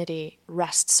masculinity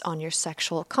rests on your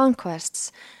sexual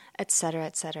conquests, etc.,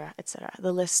 etc., etc.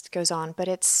 The list goes on, but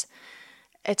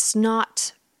it's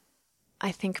not,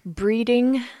 I think,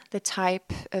 breeding the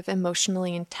type of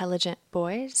emotionally intelligent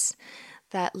boys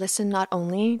that listen not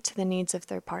only to the needs of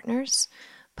their partners,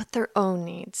 but their own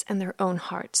needs and their own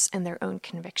hearts and their own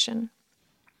conviction.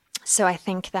 So I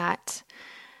think that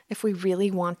if we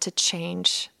really want to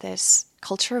change this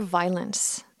culture of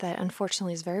violence that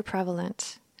unfortunately is very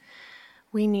prevalent,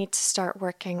 we need to start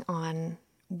working on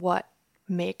what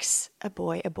makes a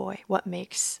boy, what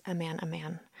makes a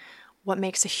man, what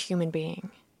makes a human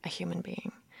being,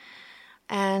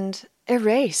 and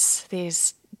erase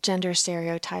these gender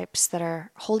stereotypes that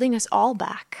are holding us all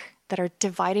back, that are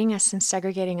dividing us and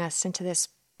segregating us into this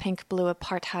pink-blue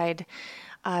apartheid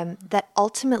that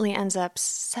ultimately ends up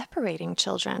separating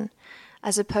children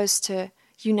as opposed to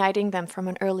uniting them from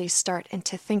an early start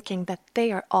into thinking that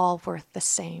they are all worth the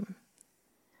same.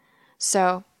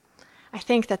 So I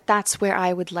think that that's where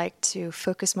I would like to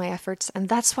focus my efforts, and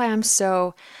that's why I'm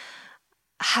so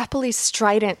happily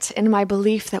strident in my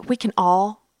belief that we can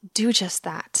all do just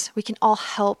that. We can all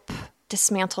help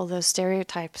dismantle those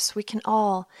stereotypes. We can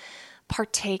all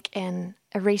partake in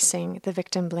erasing the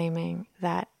victim blaming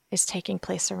that is taking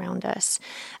place around us,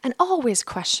 and always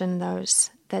question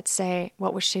those that say,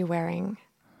 what was she wearing?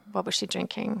 What was she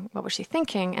drinking? What was she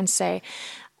thinking? And say,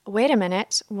 wait a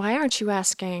minute, why aren't you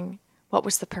asking, what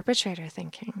was the perpetrator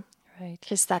thinking? Right.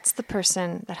 Because that's the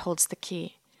person that holds the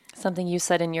key. Something you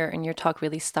said in your talk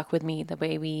really stuck with me. The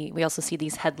way we also see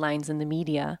these headlines in the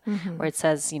media where it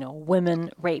says, woman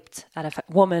raped at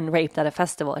a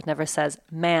festival. It never says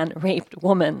man raped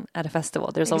woman at a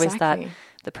festival. There's always that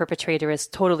the perpetrator is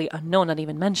totally unknown, not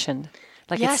even mentioned.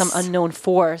 Like it's some unknown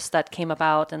force that came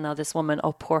about, and now this woman,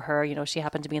 oh, poor her, she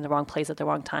happened to be in the wrong place at the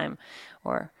wrong time,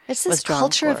 or it's this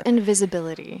culture of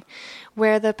invisibility,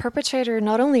 where the perpetrator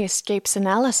not only escapes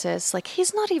analysis, like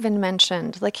he's not even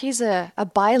mentioned, like he's a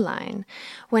byline,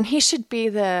 when he should be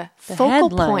the focal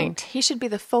headline. Point. He should be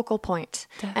the focal point.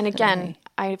 Definitely. And again,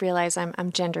 I realize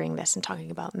I'm gendering this and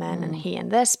talking about men and he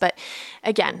and this, but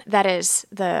again, that is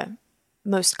the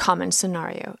most common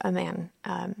scenario, a man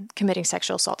committing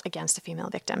sexual assault against a female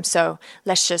victim. So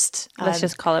let's just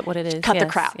call it what it is. Cut the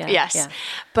crap. Yes. Yeah.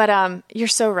 But you're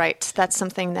so right. That's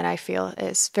something that I feel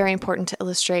is very important to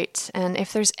illustrate. And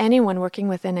if there's anyone working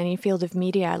within any field of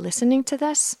media listening to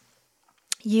this,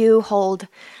 you hold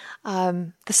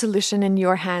the solution in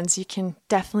your hands. You can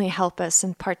definitely help us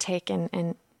and partake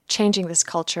in changing this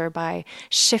culture by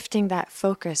shifting that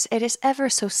focus. It is ever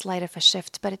so slight of a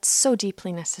shift, but it's so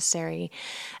deeply necessary,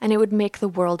 and it would make the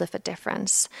world of a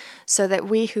difference so that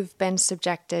we who've been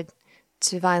subjected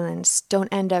to violence don't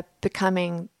end up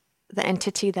becoming the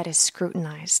entity that is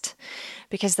scrutinized,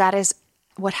 because that is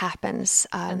what happens.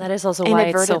 And that is also why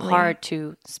it's so hard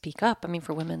to speak up. I mean,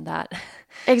 for women that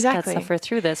suffer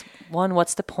through this, one,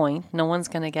 what's the point? No one's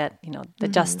going to get, the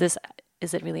justice.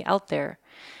 Is it really out there?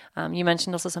 You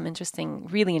mentioned also some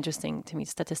really interesting to me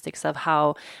statistics of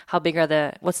how big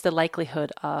what's the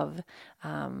likelihood of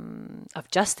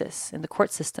justice in the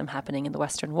court system happening in the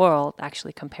Western world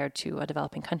actually compared to a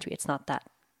developing country. It's not that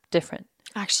different.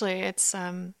 Actually, it's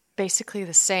basically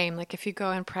the same. Like if you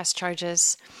go and press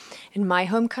charges in my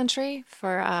home country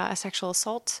for a sexual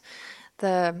assault,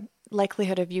 the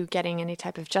likelihood of you getting any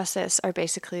type of justice are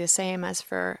basically the same as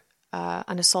for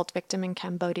an assault victim in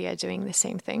Cambodia doing the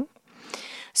same thing.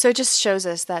 So it just shows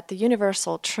us that the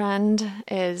universal trend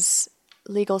is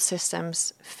legal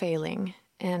systems failing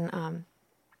in,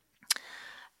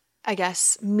 I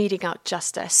guess, meting out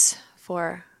justice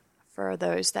for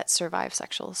those that survive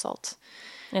sexual assault.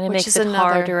 And it makes it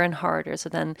harder and harder. So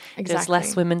then there's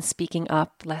less women speaking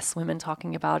up, less women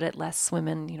talking about it, less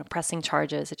women, pressing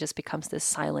charges. It just becomes this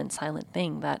silent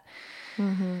thing that...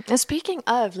 Mm-hmm. And speaking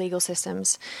of legal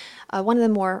systems, one of the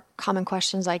more common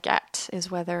questions I get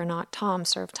is whether or not Tom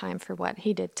served time for what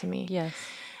he did to me. Yes.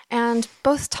 And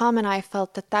both Tom and I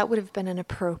felt that would have been an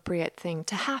appropriate thing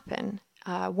to happen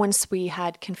once we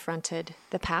had confronted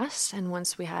the past and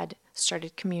once we had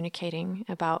started communicating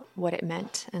about what it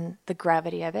meant and the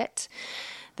gravity of it.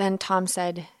 Then Tom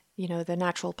said, the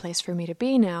natural place for me to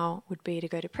be now would be to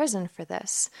go to prison for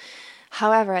this.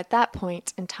 However, at that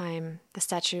point in time, the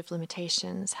statute of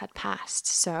limitations had passed,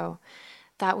 so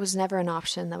that was never an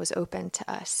option that was open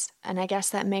to us. And I guess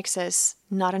that makes us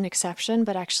not an exception,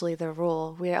 but actually the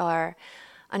rule. We are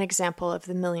an example of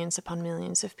the millions upon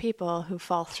millions of people who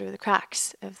fall through the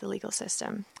cracks of the legal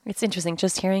system. It's interesting,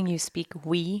 just hearing you speak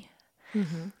we.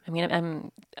 Mm-hmm. I mean,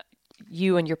 I'm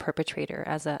you and your perpetrator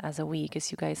as a we, because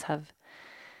you guys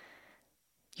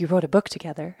you wrote a book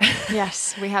together.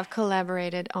 Yes, we have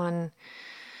collaborated on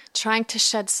trying to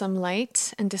shed some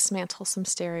light and dismantle some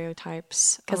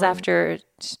stereotypes. Because after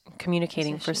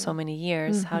communicating for so many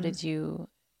years, how did you...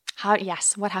 what happened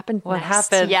next? What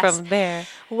happened from there?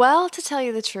 Well, to tell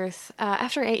you the truth,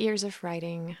 after 8 years of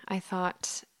writing, I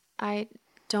thought, I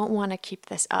don't want to keep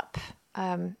this up.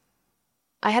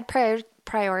 I had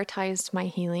prioritized my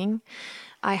healing.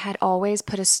 I had always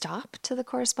put a stop to the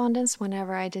correspondence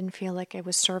whenever I didn't feel like it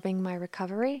was serving my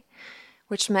recovery,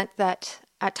 which meant that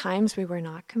at times we were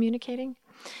not communicating.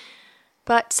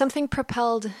 But something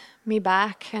propelled me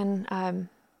back, and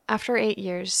after 8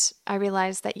 years, I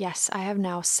realized that yes, I have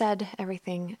now said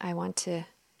everything I want to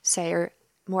say, or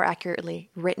more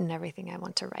accurately, written everything I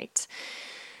want to write.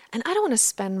 And I don't want to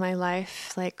spend my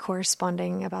life like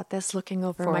corresponding about this, looking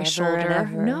over my Forever shoulder. and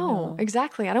ever, No,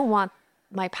 exactly. I don't want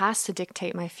my past to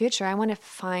dictate my future. I want to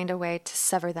find a way to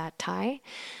sever that tie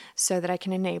so that I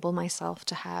can enable myself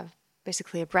to have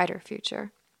basically a brighter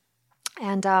future.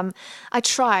 And I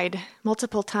tried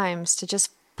multiple times to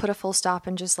just put a full stop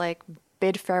and just like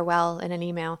bid farewell in an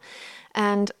email.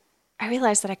 And I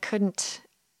realized that I couldn't.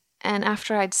 And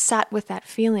after I'd sat with that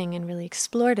feeling and really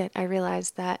explored it, I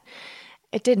realized that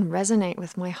it didn't resonate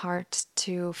with my heart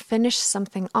to finish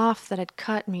something off that had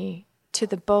cut me to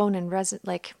the bone and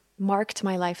marked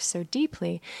my life so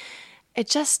deeply. It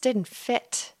just didn't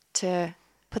fit to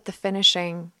put the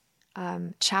finishing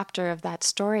chapter of that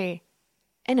story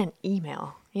in an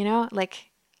email,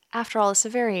 Like, after all, it's a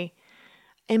very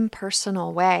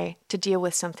impersonal way to deal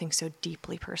with something so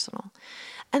deeply personal.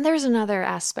 And there's another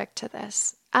aspect to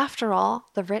this. After all,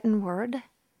 the written word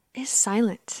is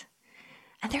silent.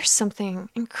 And there's something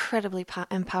incredibly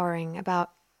empowering about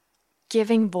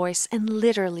giving voice and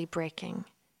literally breaking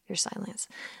your silence,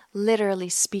 literally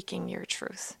speaking your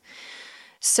truth.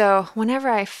 So whenever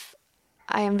I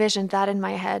envisioned that in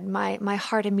my head, my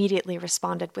heart immediately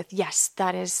responded with, yes,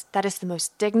 that is the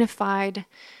most dignified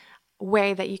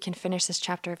way that you can finish this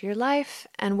chapter of your life,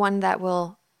 and one that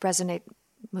will resonate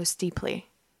most deeply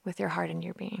with your heart and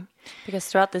your being. Because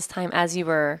throughout this time, as you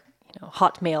were,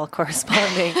 hotmail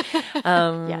corresponding,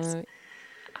 Yes.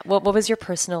 What was your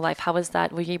personal life? How was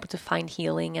that? Were you able to find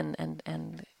healing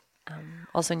and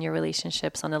also in your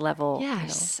relationships on a level?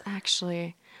 Yes,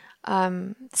 actually.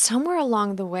 Somewhere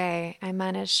along the way, I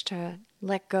managed to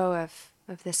let go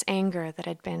of this anger that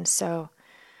had been such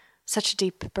a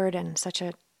deep burden, such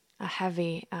a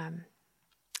heavy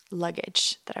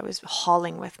luggage that I was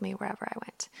hauling with me wherever I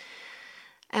went.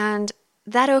 And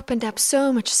that opened up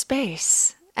so much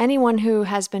space. Anyone who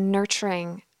has been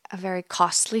nurturing a very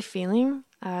costly feeling,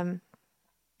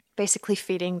 basically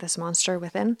feeding this monster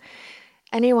within,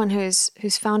 anyone who's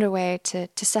found a way to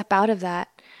step out of that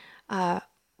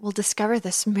will discover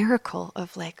this miracle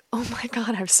of like, oh my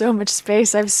God, I have so much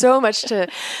space. I have so much to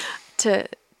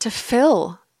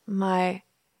fill my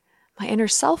inner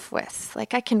self with.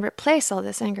 Like, I can replace all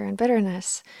this anger and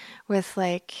bitterness with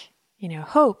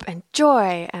hope and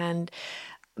joy and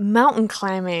mountain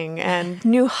climbing and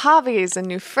new hobbies and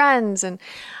new friends. And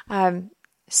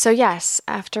so yes,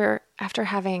 after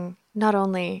having not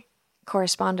only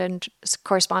corresponded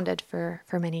for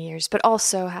many years, but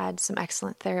also had some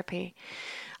excellent therapy,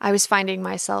 I was finding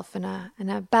myself in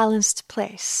a balanced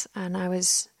place, and I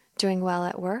was doing well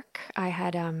at work. I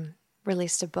had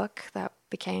released a book that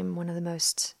became one of the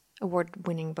most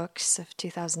award-winning books of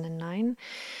 2009.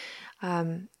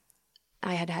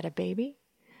 I had had a baby.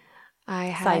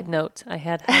 Side note, I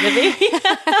had a baby.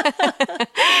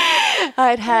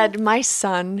 I'd had my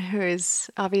son, who is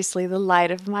obviously the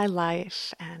light of my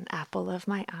life and apple of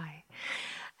my eye.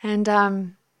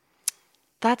 And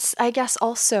that's, I guess,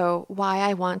 also why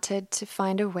I wanted to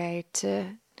find a way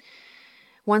to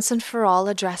once and for all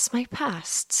address my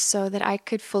past so that I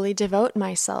could fully devote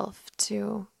myself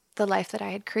to the life that I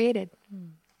had created.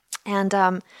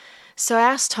 And so I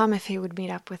asked Tom if he would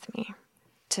meet up with me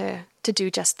to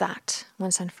do just that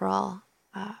once and for all,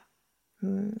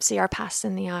 see our past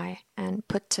in the eye and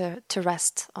put to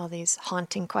rest all these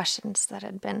haunting questions that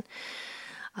had been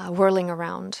whirling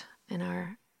around in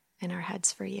our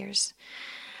heads for years.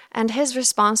 And his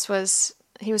response was,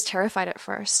 he was terrified at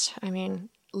first. I mean,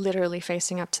 literally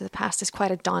facing up to the past is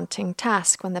quite a daunting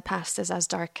task when the past is as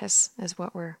dark as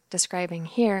what we're describing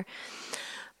here.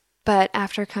 But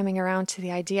after coming around to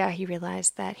the idea, he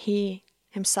realized that he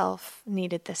himself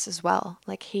needed this as well.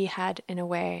 Like, he had, in a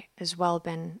way, as well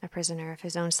been a prisoner of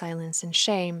his own silence and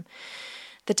shame.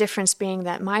 The difference being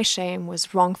that my shame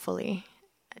was wrongfully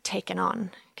taken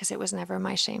on, because it was never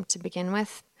my shame to begin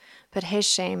with. But his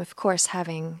shame, of course,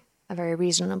 having a very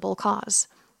reasonable cause.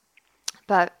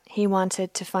 But he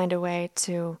wanted to find a way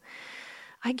to,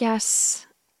 I guess,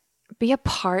 be a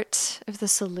part of the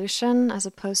solution as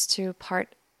opposed to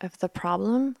part of the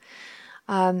problem.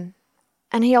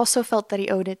 And he also felt that he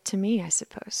owed it to me, I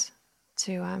suppose,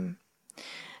 to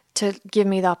give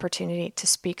me the opportunity to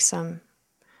speak some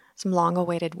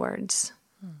long-awaited words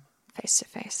face to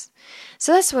face.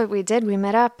 So that's what we did. We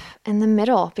met up in the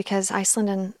middle because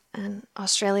Iceland and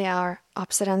Australia are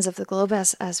opposite ends of the globe,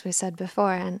 as we said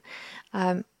before. And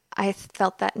I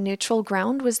felt that neutral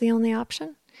ground was the only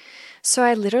option. So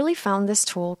I literally found this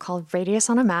tool called Radius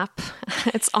on a Map.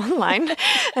 It's online.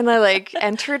 And I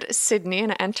entered Sydney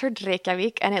and I entered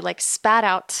Reykjavik, and it spat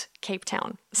out Cape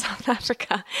Town, South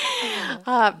Africa.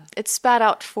 It spat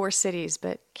out 4 cities,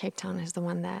 but Cape Town is the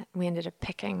one that we ended up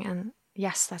picking. And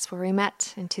yes, that's where we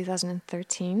met in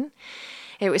 2013.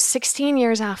 It was 16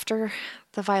 years after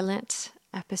the violent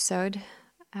episode,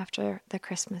 after the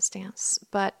Christmas dance.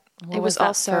 But What it was that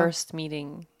also first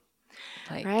meeting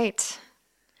like? right.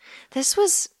 This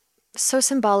was so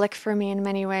symbolic for me in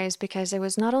many ways because it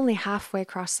was not only halfway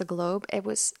across the globe, it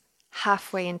was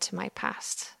halfway into my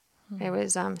past. It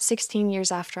was 16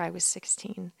 years after I was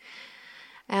 16.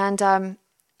 And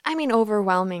I mean,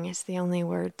 overwhelming is the only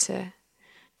word to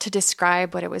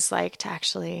describe what it was like to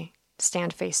actually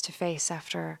stand face to face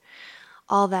after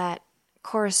all that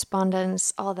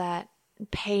correspondence, all that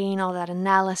pain, all that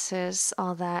analysis,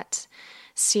 all that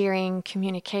searing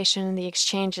communication, the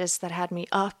exchanges that had me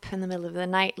up in the middle of the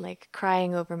night, like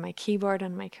crying over my keyboard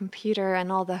on my computer,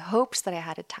 and all the hopes that I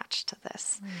had attached to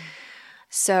this.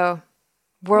 So,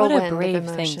 whirlwind What a brave of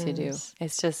thing emotions. to do.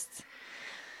 It's just...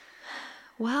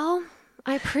 Well,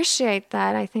 I appreciate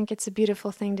that. I think it's a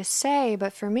beautiful thing to say,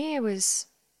 but for me it was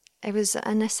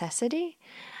a necessity,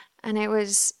 and it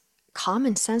was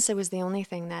common sense. It was the only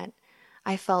thing that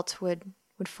I felt would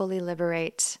fully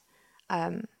liberate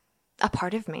a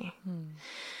part of me.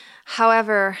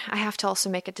 However, I have to also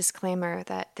make a disclaimer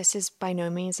that this is by no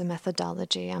means a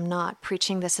methodology. I'm not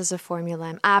preaching this as a formula.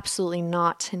 I'm absolutely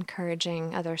not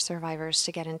encouraging other survivors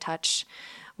to get in touch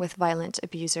with violent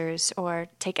abusers or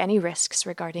take any risks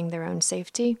regarding their own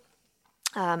safety.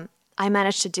 I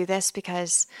managed to do this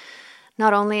because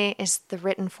not only is the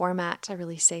written format a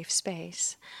really safe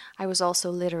space, I was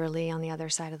also literally on the other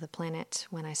side of the planet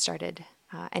when I started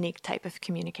any type of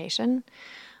communication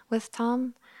with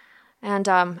Tom. And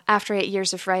after 8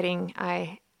 years of writing,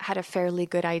 I had a fairly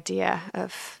good idea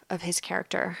of his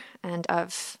character and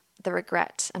of the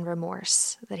regret and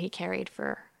remorse that he carried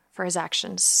for his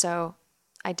actions. So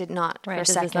I did not for a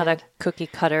second... This is not a cookie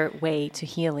cutter way to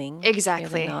healing.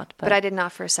 Exactly. Not, but I did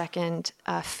not for a second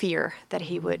fear that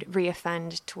he would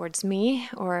reoffend towards me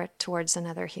or towards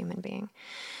another human being.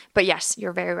 But yes,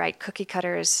 you're very right. Cookie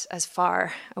cutter is as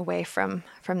far away from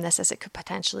this as it could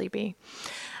potentially be.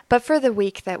 But for the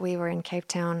week that we were in Cape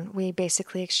Town, we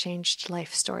basically exchanged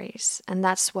life stories. And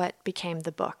that's what became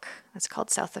the book. It's called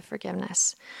South of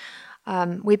Forgiveness.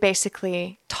 We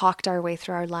basically talked our way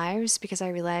through our lives because I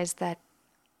realized that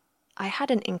I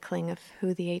had an inkling of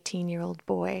who the 18-year-old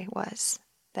boy was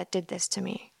that did this to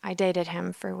me. I dated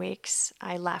him for weeks.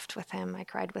 I laughed with him. I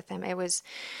cried with him. It was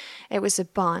a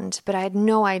bond, but I had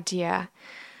no idea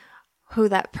who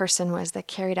that person was that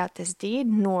carried out this deed,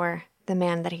 nor the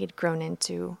man that he'd grown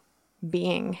into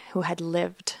being, who had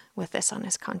lived with this on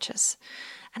his conscience.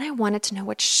 And I wanted to know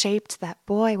what shaped that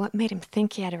boy, what made him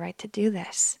think he had a right to do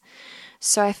this.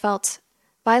 So I felt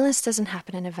violence doesn't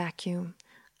happen in a vacuum.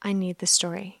 I need the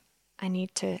story. I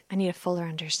need a fuller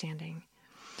understanding.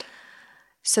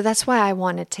 So that's why I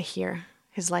wanted to hear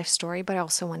his life story, but I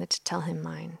also wanted to tell him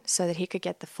mine so that he could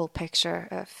get the full picture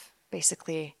of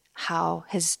basically how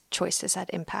his choices had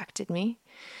impacted me.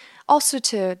 Also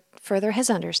to further his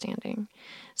understanding.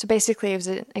 So basically it was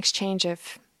an exchange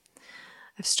of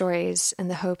stories in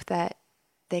the hope that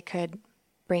they could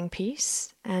bring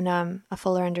peace and a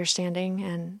fuller understanding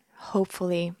and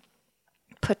hopefully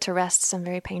put to rest some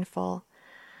very painful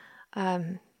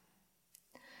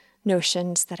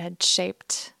notions that had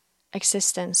shaped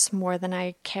existence more than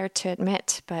I cared to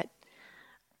admit, but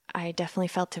I definitely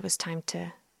felt it was time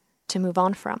to move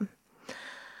on from.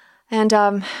 And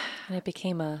it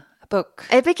became a book.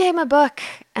 It became a book.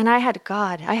 And I had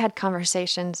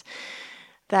conversations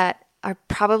that are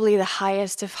probably the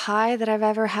highest of high that I've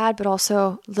ever had, but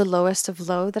also the lowest of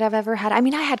low that I've ever had. I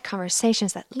mean, I had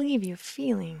conversations that leave you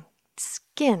feeling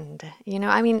skinned,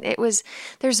 I mean,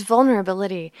 there's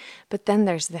vulnerability, but then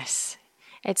there's this.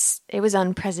 It was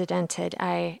unprecedented.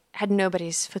 I had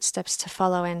nobody's footsteps to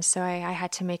follow in, so I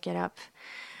had to make it up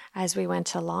as we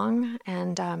went along.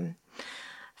 And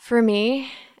for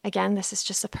me, again, this is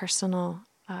just a personal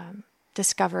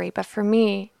discovery, but for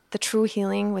me, the true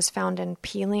healing was found in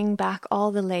peeling back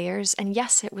all the layers. And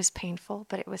yes, it was painful,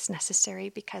 but it was necessary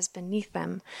because beneath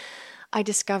them, I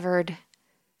discovered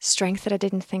strength that I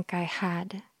didn't think I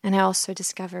had. And I also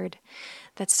discovered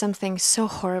that something so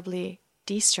horribly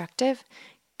destructive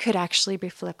could actually be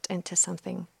flipped into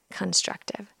something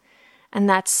constructive. And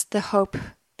that's the hope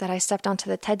that I stepped onto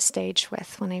the TED stage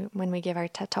with when we give our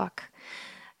TED Talk,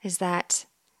 is that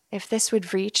if this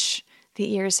would reach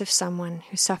the ears of someone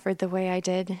who suffered the way I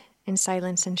did in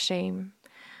silence and shame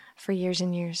for years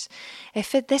and years,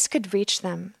 if this could reach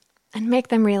them and make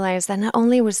them realize that not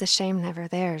only was the shame never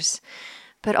theirs,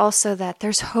 but also that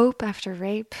there's hope after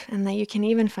rape and that you can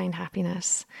even find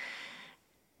happiness,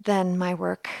 then my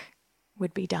work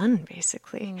would be done,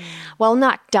 basically. Well,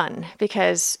 not done,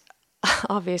 because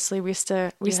obviously we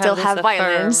still have this have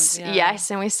violence. affirmed, yeah.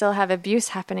 Yes, and we still have abuse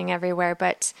happening everywhere.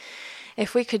 But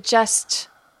if we could just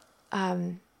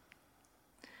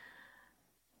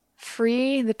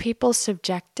free the people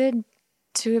subjected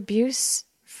to abuse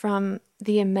from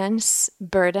the immense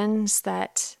burdens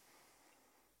that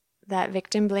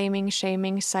victim blaming,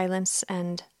 shaming, silence,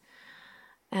 and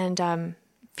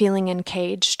feeling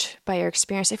encaged by your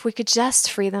experience, if we could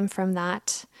just free them from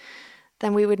that,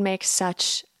 then we would make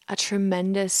such a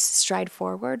tremendous stride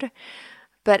forward.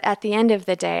 But at the end of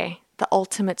the day, the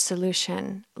ultimate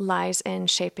solution lies in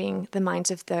shaping the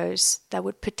minds of those that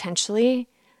would potentially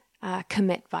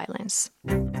commit violence.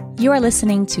 You are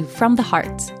listening to From the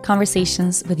Heart,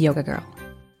 Conversations with Yoga Girl.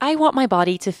 I want my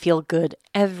body to feel good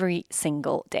every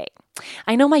single day.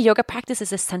 I know my yoga practice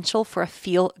is essential for a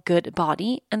feel-good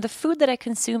body, and the food that I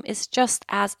consume is just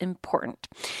as important.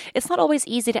 It's not always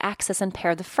easy to access and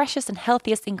pair the freshest and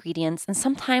healthiest ingredients, and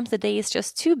sometimes the day is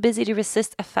just too busy to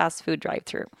resist a fast food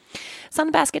drive-thru.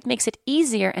 Sunbasket makes it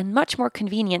easier and much more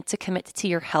convenient to commit to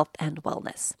your health and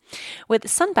wellness. With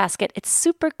Sunbasket, it's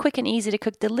super quick and easy to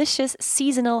cook delicious,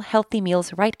 seasonal, healthy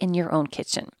meals right in your own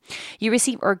kitchen. You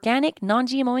receive organic,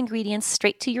 non-GMO ingredients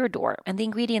straight to your door, and the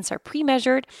ingredients are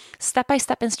pre-measured.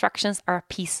 Step-by-step instructions are a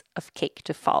piece of cake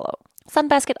to follow.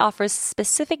 Sunbasket offers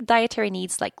specific dietary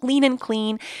needs like lean and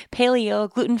clean, paleo,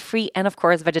 gluten-free, and of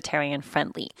course,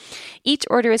 vegetarian-friendly. Each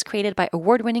order is created by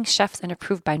award-winning chefs and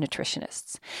approved by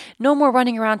nutritionists. No more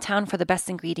running around town for the best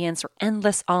ingredients or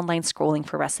endless online scrolling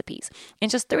for recipes. In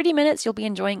just 30 minutes, you'll be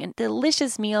enjoying a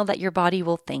delicious meal that your body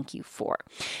will thank you for.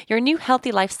 Your new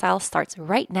healthy lifestyle starts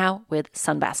right now with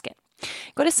Sunbasket.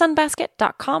 Go to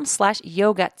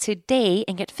sunbasket.com/yoga today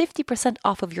and get 50%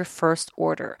 off of your first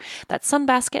order. That's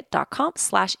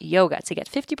sunbasket.com/yoga to get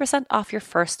 50% off your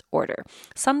first order.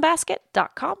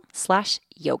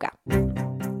 Sunbasket.com/yoga.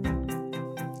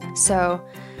 So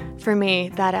for me,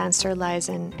 that answer lies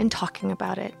in talking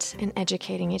about it, in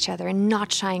educating each other, and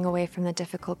not shying away from the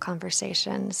difficult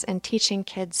conversations, and teaching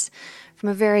kids from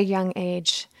a very young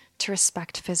age to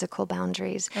respect physical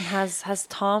boundaries. And has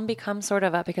Tom become sort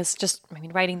of because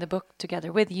writing the book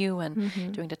together with you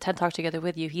and doing the TED Talk together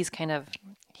with you, he's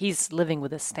living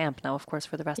with this stamp now, of course,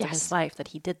 for the rest of his life that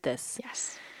he did this.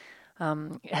 Yes.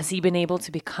 Has he been able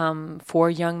to become,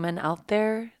 for young men out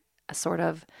there, a sort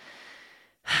of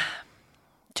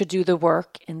to do the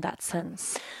work in that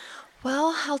sense?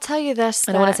 Well, I'll tell you this.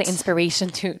 I don't want to say inspiration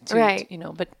to right.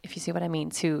 But if you see what I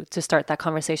mean, to start that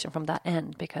conversation from that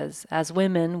end, because as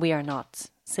women, we are not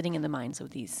sitting in the minds of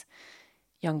these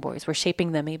young boys. We're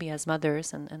shaping them maybe as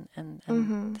mothers and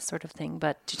this sort of thing.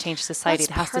 But to change society, it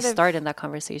has to start in that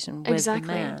conversation with the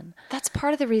man. That's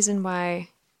part of the reason why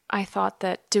I thought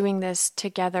that doing this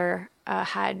together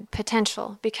had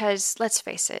potential, because let's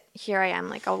face it, here I am,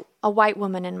 like a white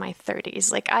woman in my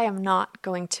 30s. Like, I am not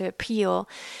going to appeal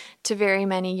to very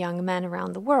many young men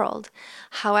around the world.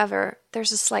 However,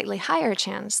 there's a slightly higher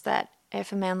chance that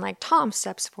if a man like Tom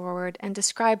steps forward and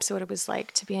describes what it was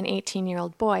like to be an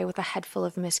 18-year-old boy with a head full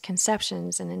of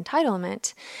misconceptions and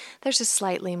entitlement, there's a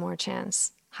slightly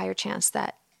higher chance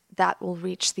that will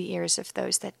reach the ears of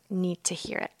those that need to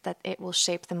hear it, that it will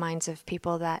shape the minds of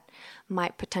people that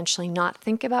might potentially not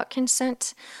think about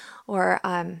consent or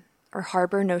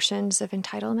harbor notions of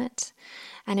entitlement.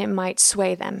 And it might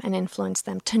sway them and influence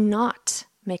them to not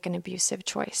make an abusive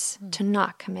choice, to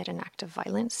not commit an act of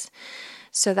violence.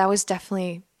 So that was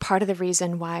definitely part of the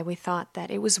reason why we thought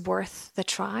that it was worth the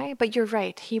try. But you're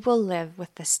right, he will live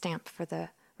with this stamp for the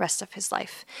rest of his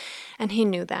life. And he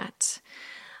knew that.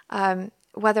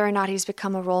 Whether or not he's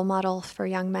become a role model for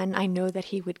young men, I know that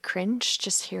he would cringe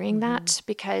just hearing that,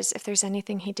 because if there's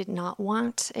anything he did not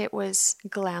want, it was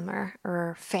glamour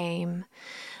or fame.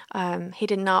 He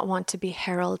did not want to be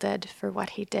heralded for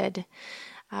what he did.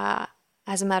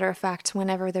 As a matter of fact,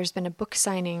 whenever there's been a book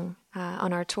signing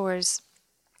on our tours,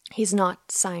 he's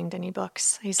not signed any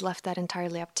books. He's left that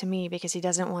entirely up to me, because he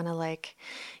doesn't want to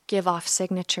give off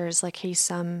signatures like he's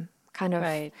some kind of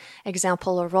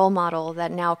example or role model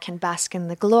that now can bask in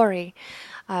the glory.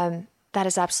 That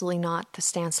is absolutely not the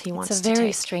stance he wants to take. It's a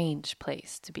very strange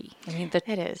place to be. I mean,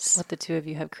 it is. What the two of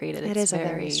you have created. It is a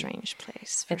very strange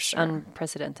place, for sure. It's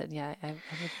unprecedented, yeah.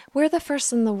 We're the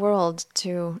first in the world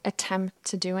to attempt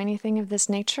to do anything of this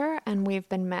nature, and we've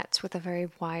been met with a very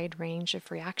wide range of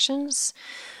reactions.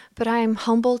 But I am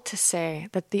humbled to say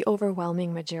that the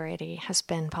overwhelming majority has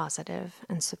been positive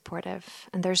and supportive.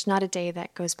 And there's not a day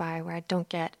that goes by where I don't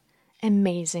get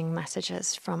amazing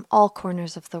messages from all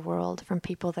corners of the world, from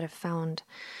people that have found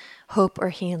hope or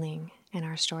healing in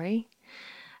our story.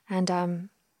 And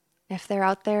if they're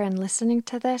out there and listening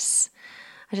to this,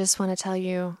 I just want to tell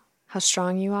you how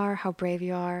strong you are, how brave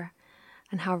you are,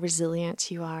 and how resilient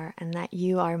you are, and that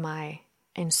you are my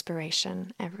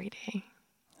inspiration every day.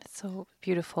 It's so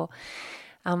beautiful.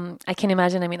 I can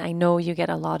imagine, I know you get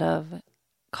a lot of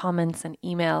comments and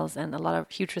emails and a lot of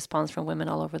huge response from women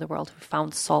all over the world who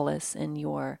found solace in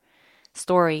your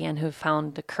story and who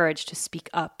found the courage to speak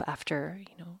up after,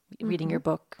 reading your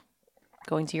book,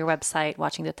 going to your website,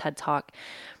 watching the TED Talk.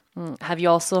 Have you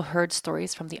also heard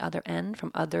stories from the other end,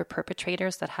 from other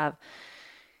perpetrators that have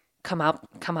come out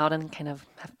and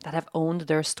that have owned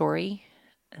their story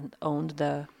and owned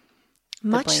the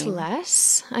much blame?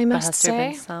 less, I must has there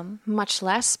say. been some? Much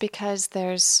less, because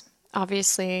there's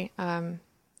obviously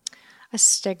a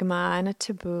stigma and a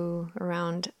taboo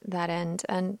around that end.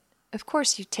 And of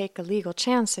course, you take a legal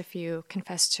chance if you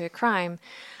confess to a crime,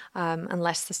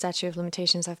 unless the statute of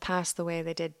limitations have passed the way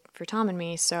they did for Tom and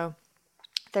me. So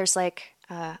there's like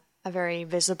a very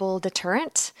visible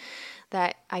deterrent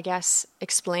that I guess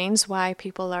explains why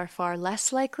people are far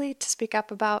less likely to speak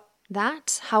up about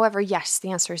that. However, yes,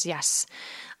 the answer is yes.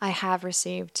 I have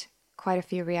received quite a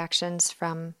few reactions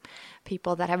from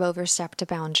people that have overstepped a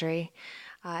boundary.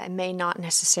 It may not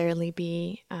necessarily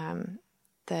be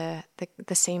the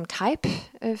same type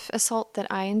of assault that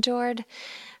I endured,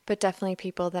 but definitely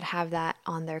people that have that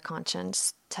on their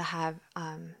conscience, to have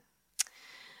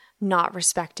not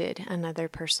respected another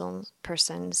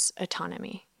person's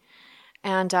autonomy.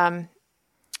 And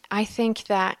I think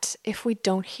that if we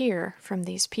don't hear from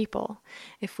these people,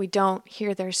 if we don't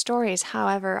hear their stories,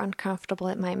 however uncomfortable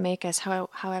it might make us,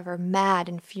 however mad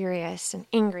and furious and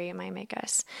angry it might make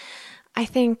us, I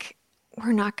think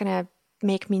we're not going to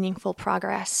make meaningful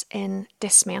progress in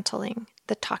dismantling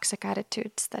the toxic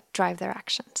attitudes that drive their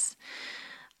actions.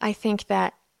 I think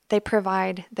that they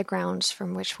provide the grounds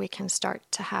from which we can start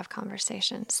to have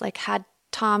conversations. Like, had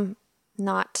Tom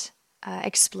not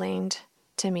explained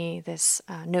to me this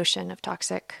notion of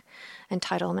toxic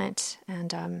entitlement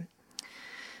and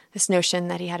this notion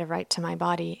that he had a right to my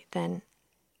body, then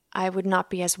I would not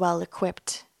be as well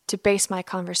equipped to base my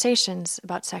conversations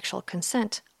about sexual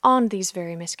consent on these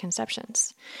very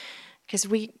misconceptions. Because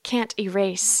we can't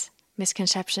erase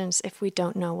misconceptions if we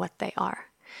don't know what they are.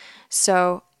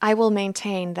 So I will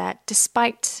maintain that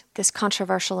despite this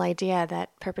controversial idea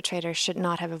that perpetrators should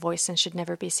not have a voice and should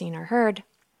never be seen or heard,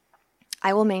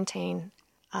 I will maintain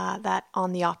that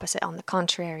on the opposite, on the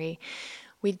contrary,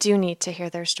 we do need to hear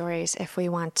their stories if we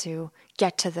want to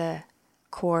get to the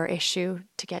core issue,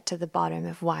 to get to the bottom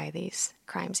of why these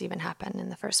crimes even happen in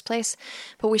the first place.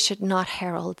 But we should not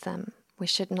herald them. We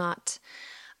should not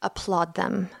applaud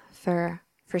them for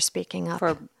speaking up.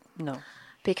 No.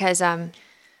 Because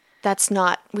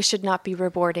we should not be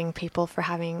rewarding people for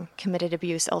having committed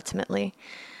abuse ultimately.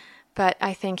 But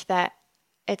I think that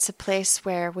it's a place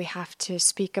where we have to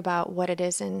speak about what it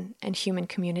is in human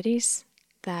communities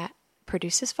that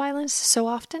produces violence so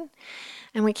often.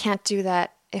 And we can't do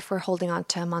that if we're holding on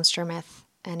to a monster myth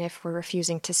and if we're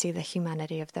refusing to see the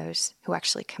humanity of those who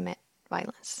actually commit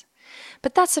violence.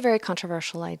 But that's a very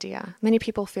controversial idea. Many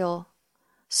people feel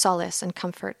solace and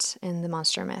comfort in the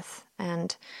monster myth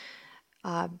and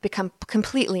become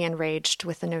completely enraged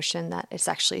with the notion that it's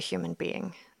actually a human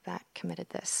being that committed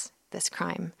this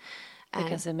crime.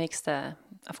 Because it makes the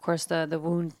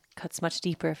wound cuts much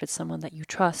deeper if it's someone that you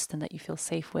trust and that you feel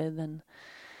safe with. And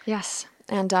yes,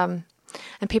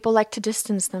 and people like to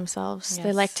distance themselves. Yes.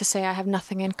 They like to say, I have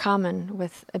nothing in common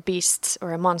with a beast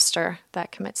or a monster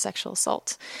that commits sexual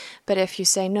assault. But if you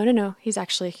say, no, he's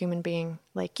actually a human being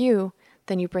like you,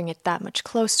 then you bring it that much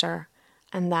closer,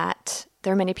 and that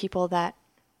there are many people that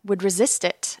would resist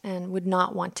it and would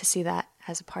not want to see that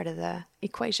as a part of the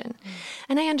equation.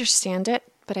 And I understand it,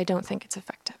 but I don't think it's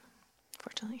effective,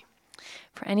 unfortunately.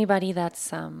 For anybody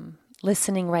that's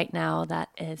listening right now that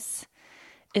is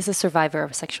a survivor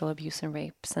of sexual abuse and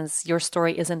rape, since your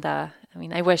story isn't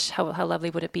I wish, how lovely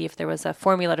would it be if there was a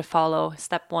formula to follow,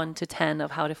 step 1 to 10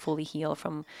 of how to fully heal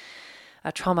from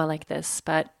a trauma like this.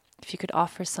 But if you could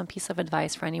offer some piece of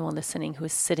advice for anyone listening who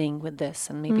is sitting with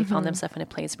this and maybe found themselves in a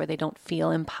place where they don't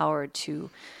feel empowered to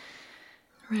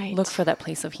look for that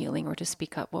place of healing or to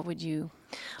speak up, what would you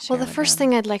share? Well, the first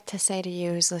thing I'd like to say to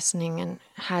you who's listening and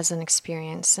has an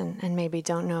experience and maybe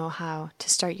don't know how to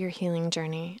start your healing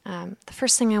journey, the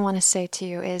first thing I want to say to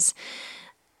you is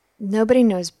nobody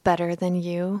knows better than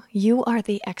you. You are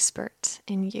the expert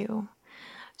in you.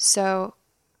 So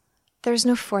there's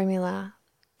no formula.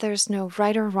 There's no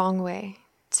right or wrong way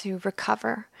to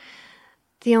recover.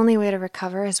 The only way to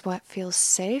recover is what feels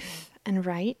safe and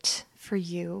right for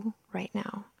you right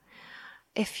now.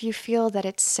 If you feel that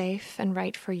it's safe and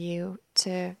right for you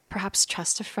to perhaps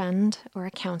trust a friend or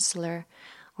a counselor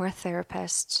or a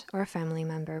therapist or a family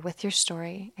member with your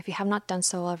story, if you have not done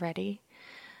so already,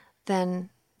 then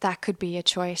that could be a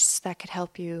choice that could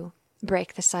help you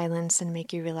break the silence and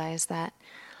make you realize that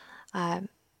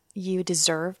you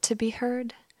deserve to be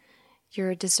heard.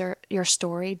 Your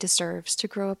story deserves to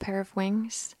grow a pair of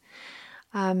wings.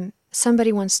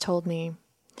 Somebody once told me,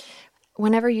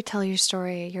 whenever you tell your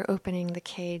story, you're opening the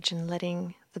cage and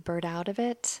letting the bird out of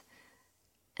it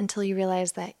until you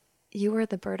realize that you were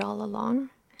the bird all along.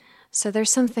 So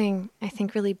there's something, I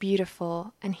think, really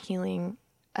beautiful and healing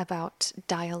about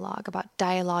dialogue, about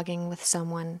dialoguing with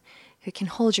someone who can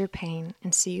hold your pain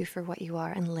and see you for what you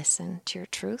are and listen to your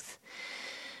truth.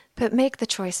 But make the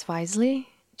choice wisely.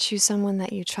 Choose someone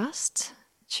that you trust.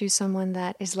 Choose someone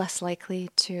that is less likely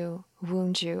to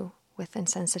wound you with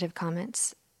insensitive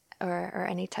comments or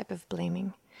any type of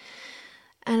blaming.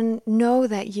 And know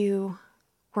that you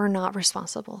were not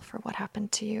responsible for what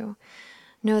happened to you.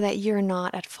 Know that you're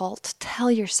not at fault.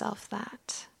 Tell yourself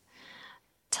that.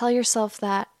 Tell yourself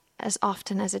that as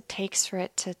often as it takes for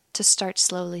it to start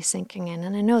slowly sinking in.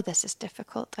 And I know this is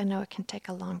difficult. I know it can take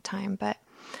a long time, but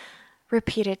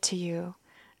repeat it to you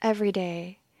every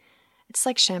day. It's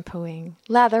like shampooing.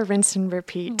 Lather, rinse, and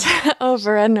repeat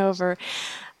over and over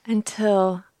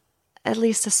until at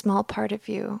least a small part of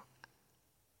you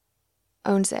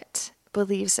owns it,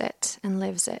 believes it, and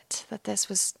lives it, that this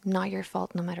was not your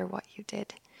fault no matter what you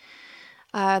did.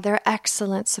 There are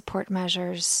excellent support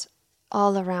measures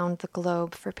all around the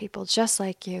globe for people just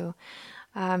like you.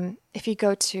 If you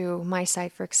go to my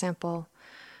site, for example,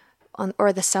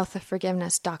 or the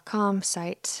southofforgiveness.com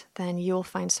site, then you will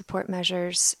find support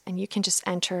measures, and you can just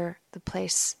enter the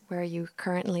place where you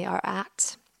currently are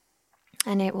at,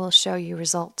 and it will show you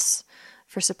results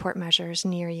for support measures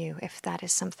near you if that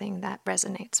is something that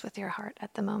resonates with your heart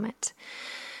at the moment.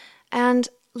 And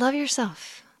love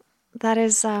yourself. That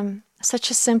is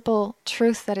such a simple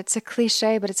truth that it's a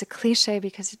cliche, but it's a cliche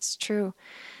because it's true,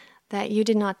 that you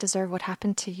did not deserve what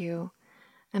happened to you.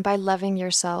 And by loving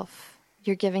yourself,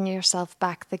 you're giving yourself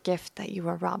back the gift that you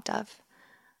were robbed of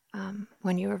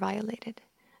when you were violated.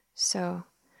 So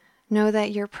know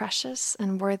that you're precious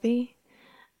and worthy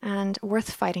and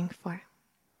worth fighting for.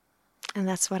 And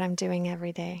that's what I'm doing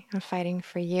every day. I'm fighting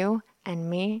for you and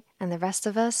me and the rest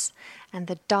of us and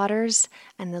the daughters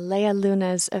and the Leia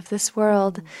Lunas of this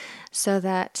world, so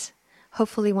that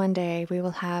hopefully one day we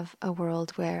will have a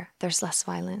world where there's less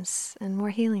violence and more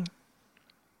healing.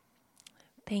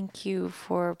 Thank you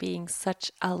for being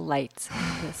such a light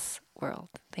in this world.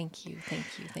 Thank you,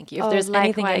 thank you, thank you. If there's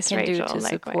anything I can do to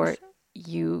support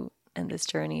you in this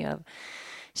journey of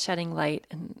shedding light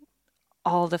in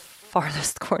all the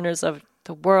farthest corners of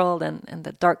the world and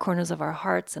the dark corners of our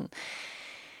hearts, and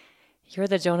you're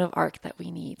the Joan of Arc that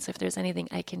we need. So if there's anything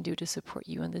I can do to support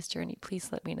you in this journey, please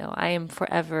let me know. I am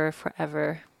forever,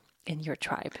 forever in your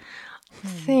tribe.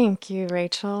 Thank you,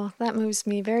 Rachel. That moves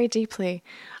me very deeply.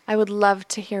 I would love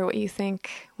to hear what you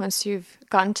think once you've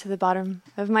gotten to the bottom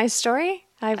of my story.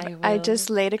 I just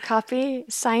laid a copy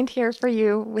signed here for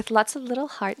you with lots of little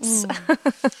hearts.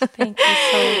 Thank you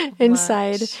so much.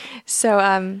 Inside.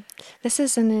 So this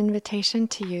is an invitation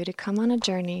to you to come on a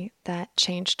journey that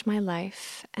changed my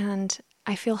life. And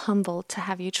I feel humbled to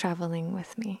have you traveling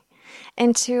with me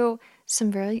into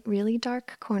some really, really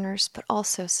dark corners, but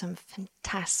also some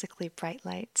fantastically bright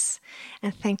lights.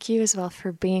 And thank you as well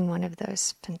for being one of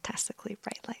those fantastically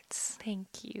bright lights. Thank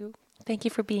you. Thank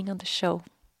you for being on the show.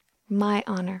 My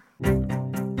honor.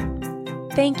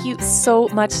 Thank you so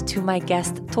much to my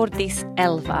guest, Thordis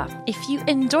Elva. If you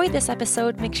enjoyed this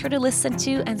episode, make sure to listen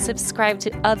to and subscribe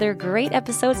to other great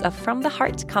episodes of From the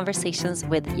Heart Conversations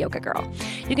with Yoga Girl.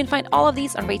 You can find all of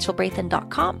these on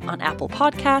rachelbraithen.com, on Apple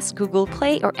Podcasts, Google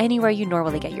Play, or anywhere you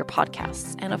normally get your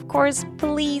podcasts. And of course,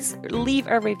 please leave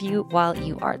a review while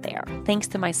you are there. Thanks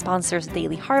to my sponsors,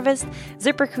 Daily Harvest,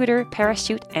 ZipRecruiter,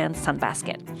 Parachute, and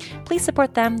Sunbasket. Please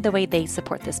support them the way they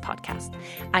support this podcast.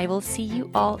 I will see you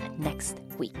all next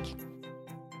week.